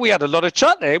 We had a lot of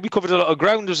chat there. We covered a lot of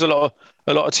ground. There's a lot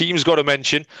of teams got to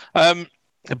mention.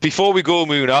 Before we go,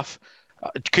 Munaf,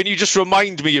 can you just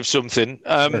remind me of something?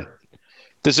 Sure.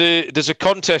 There's a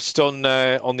contest on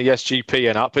the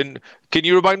SGPN app, and can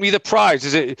you remind me of the prize?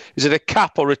 Is it a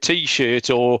cap or a T-shirt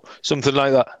or something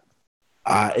like that?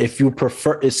 If you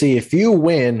prefer, if you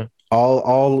win,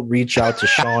 I'll reach out to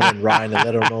Sean and Ryan and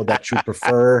let them know that you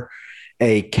prefer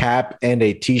a cap and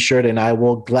a T-shirt, and I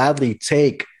will gladly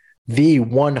take the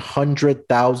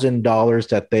 $100,000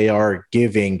 that they are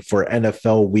giving for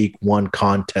NFL Week 1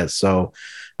 contest. So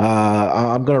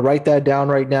I'm going to write that down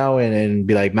right now and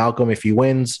be like, Malcolm, if he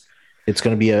wins, it's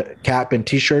going to be a cap and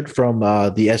T-shirt from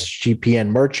the SGPN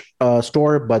merch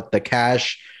store, but the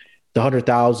cash, the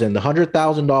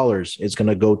 $100,000 is going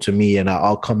to go to me, and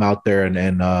I'll come out there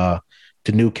and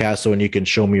to Newcastle, and you can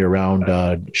show me around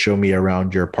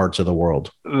your parts of the world.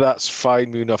 That's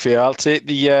fine, Munaf. Yeah, I'll take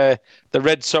the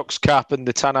Red Sox cap and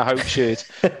the Tanner House shirt,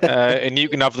 and you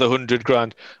can have the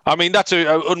 $100,000. I mean, that's an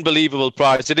unbelievable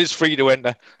prize. It is free to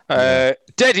enter.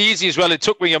 Dead easy as well. It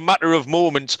took me a matter of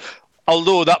moments.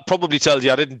 Although that probably tells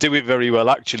you I didn't do it very well.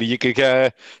 Actually, you could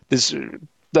there's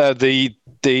the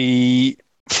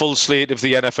full slate of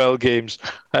the NFL games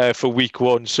for Week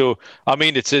 1. So I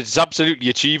mean, it's absolutely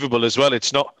achievable as well.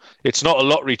 It's not a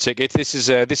lottery ticket. This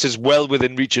is well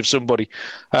within reach of somebody.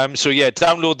 So yeah,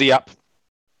 download the app.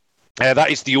 That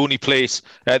is the only place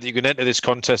that you can enter this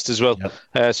contest as well.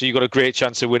 Yep. So you've got a great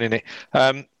chance of winning it.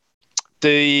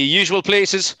 The usual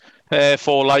places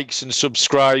for likes and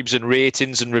subscribes and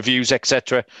ratings and reviews,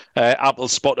 etc. Apple,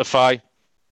 Spotify.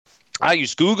 I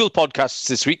used Google Podcasts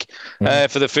this week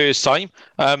for the first time,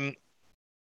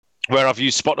 where I've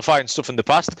used Spotify and stuff in the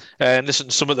past, and listened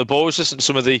to some of the boys, listened to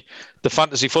some of the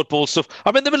fantasy football stuff.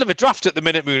 I'm in the middle of a draft at the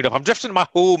minute, Moon. I'm drafting in my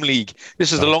home league.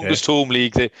 This is the longest home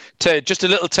league, just a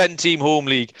little 10-team home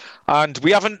league, and we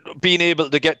haven't been able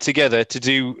to get together to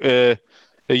do a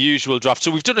usual draft. So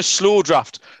we've done a slow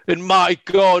draft, and my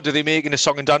God, are they making a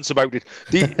song and dance about it?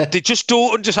 They just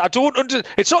don't understand.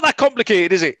 It's not that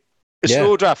complicated, is it?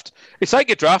 Slow draft. It's like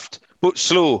a draft, but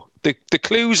slow. The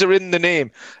clues are in the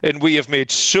name, and we have made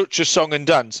such a song and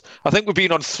dance. I think we've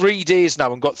been on 3 days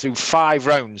now and got through 5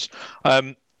 rounds.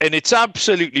 And it's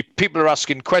absolutely, people are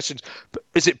asking questions.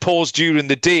 Is it paused during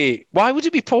the day? Why would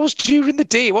it be paused during the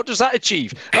day? What does that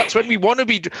achieve? That's when we want to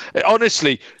be.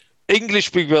 Honestly,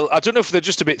 English people, I don't know if they're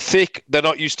just a bit thick. They're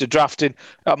not used to drafting.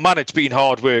 Man, it's been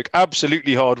hard work.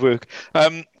 Absolutely hard work.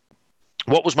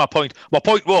 What was my point? My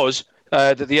point was,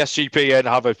 that the SGPN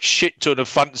have a shit ton of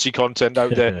fantasy content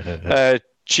out there,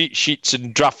 cheat sheets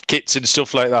and draft kits and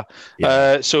stuff like that.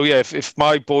 Yeah. So yeah, if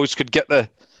my boys could get their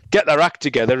act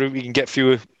together, we can get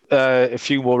a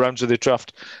few more rounds of the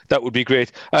draft. That would be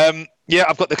great. Yeah,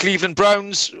 I've got the Cleveland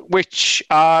Browns, which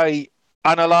I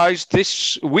analysed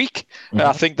this week.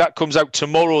 I think that comes out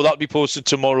tomorrow. That'll be posted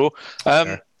tomorrow.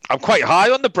 Sure. I'm quite high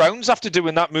on the Browns after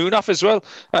doing that moon off as well.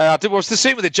 It was the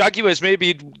same with the Jaguars.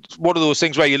 Maybe one of those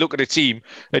things where you look at a team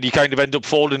and you kind of end up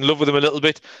falling in love with them a little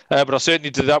bit. But I certainly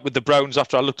did that with the Browns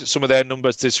after I looked at some of their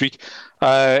numbers this week.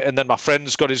 And then my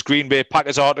friend's got his Green Bay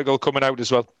Packers article coming out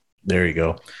as well. There you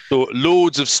go. So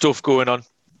loads of stuff going on.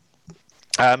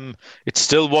 It's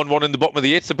still 1-1 in the bottom of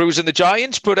the 8th, the Brewers and the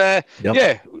Giants, but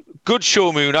yeah, good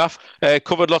show, Munaf.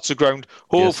 Covered lots of ground.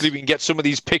 Hopefully we can get some of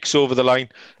these picks over the line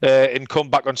and come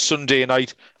back on Sunday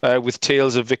night with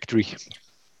tales of victory.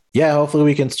 Yeah, hopefully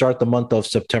we can start the month of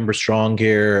September strong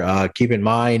here. Keep in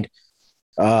mind,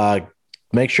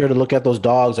 make sure to look at those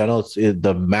dogs. I know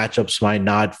the matchups might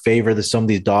not favor some of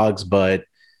these dogs, but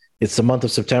it's the month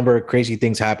of September. Crazy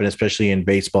things happen, especially in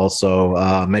baseball.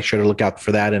 So make sure to look out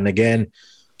for that. And again,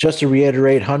 just to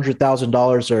reiterate,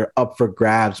 $100,000 are up for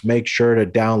grabs. Make sure to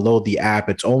download the app.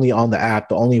 It's only on the app.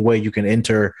 The only way you can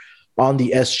enter on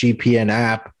the SGPN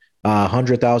app.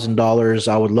 $100,000.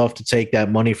 I would love to take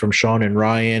that money from Sean and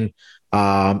Ryan.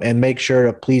 And make sure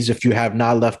to please, if you have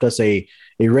not left us a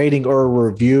rating or a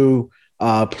review,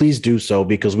 please do so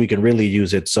because we can really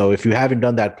use it. So if you haven't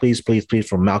done that, please,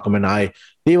 from Malcolm and I,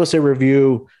 leave us a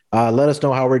review. Let us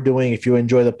know how we're doing. If you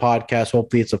enjoy the podcast,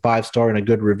 hopefully it's a 5-star and a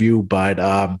good review. But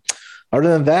other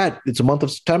than that, it's a month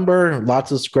of September.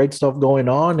 Lots of great stuff going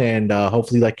on. And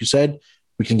hopefully, like you said,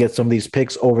 we can get some of these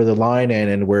picks over the line.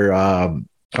 And we're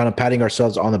kind of patting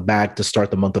ourselves on the back to start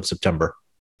the month of September.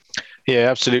 Yeah,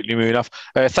 absolutely, Munaf.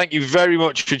 Thank you very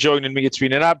much for joining me. It's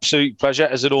been an absolute pleasure,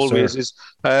 as it always is.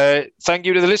 Thank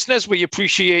you to the listeners. We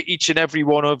appreciate each and every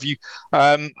one of you.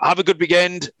 Have a good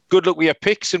weekend. Good luck with your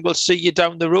picks, and we'll see you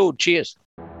down the road. Cheers.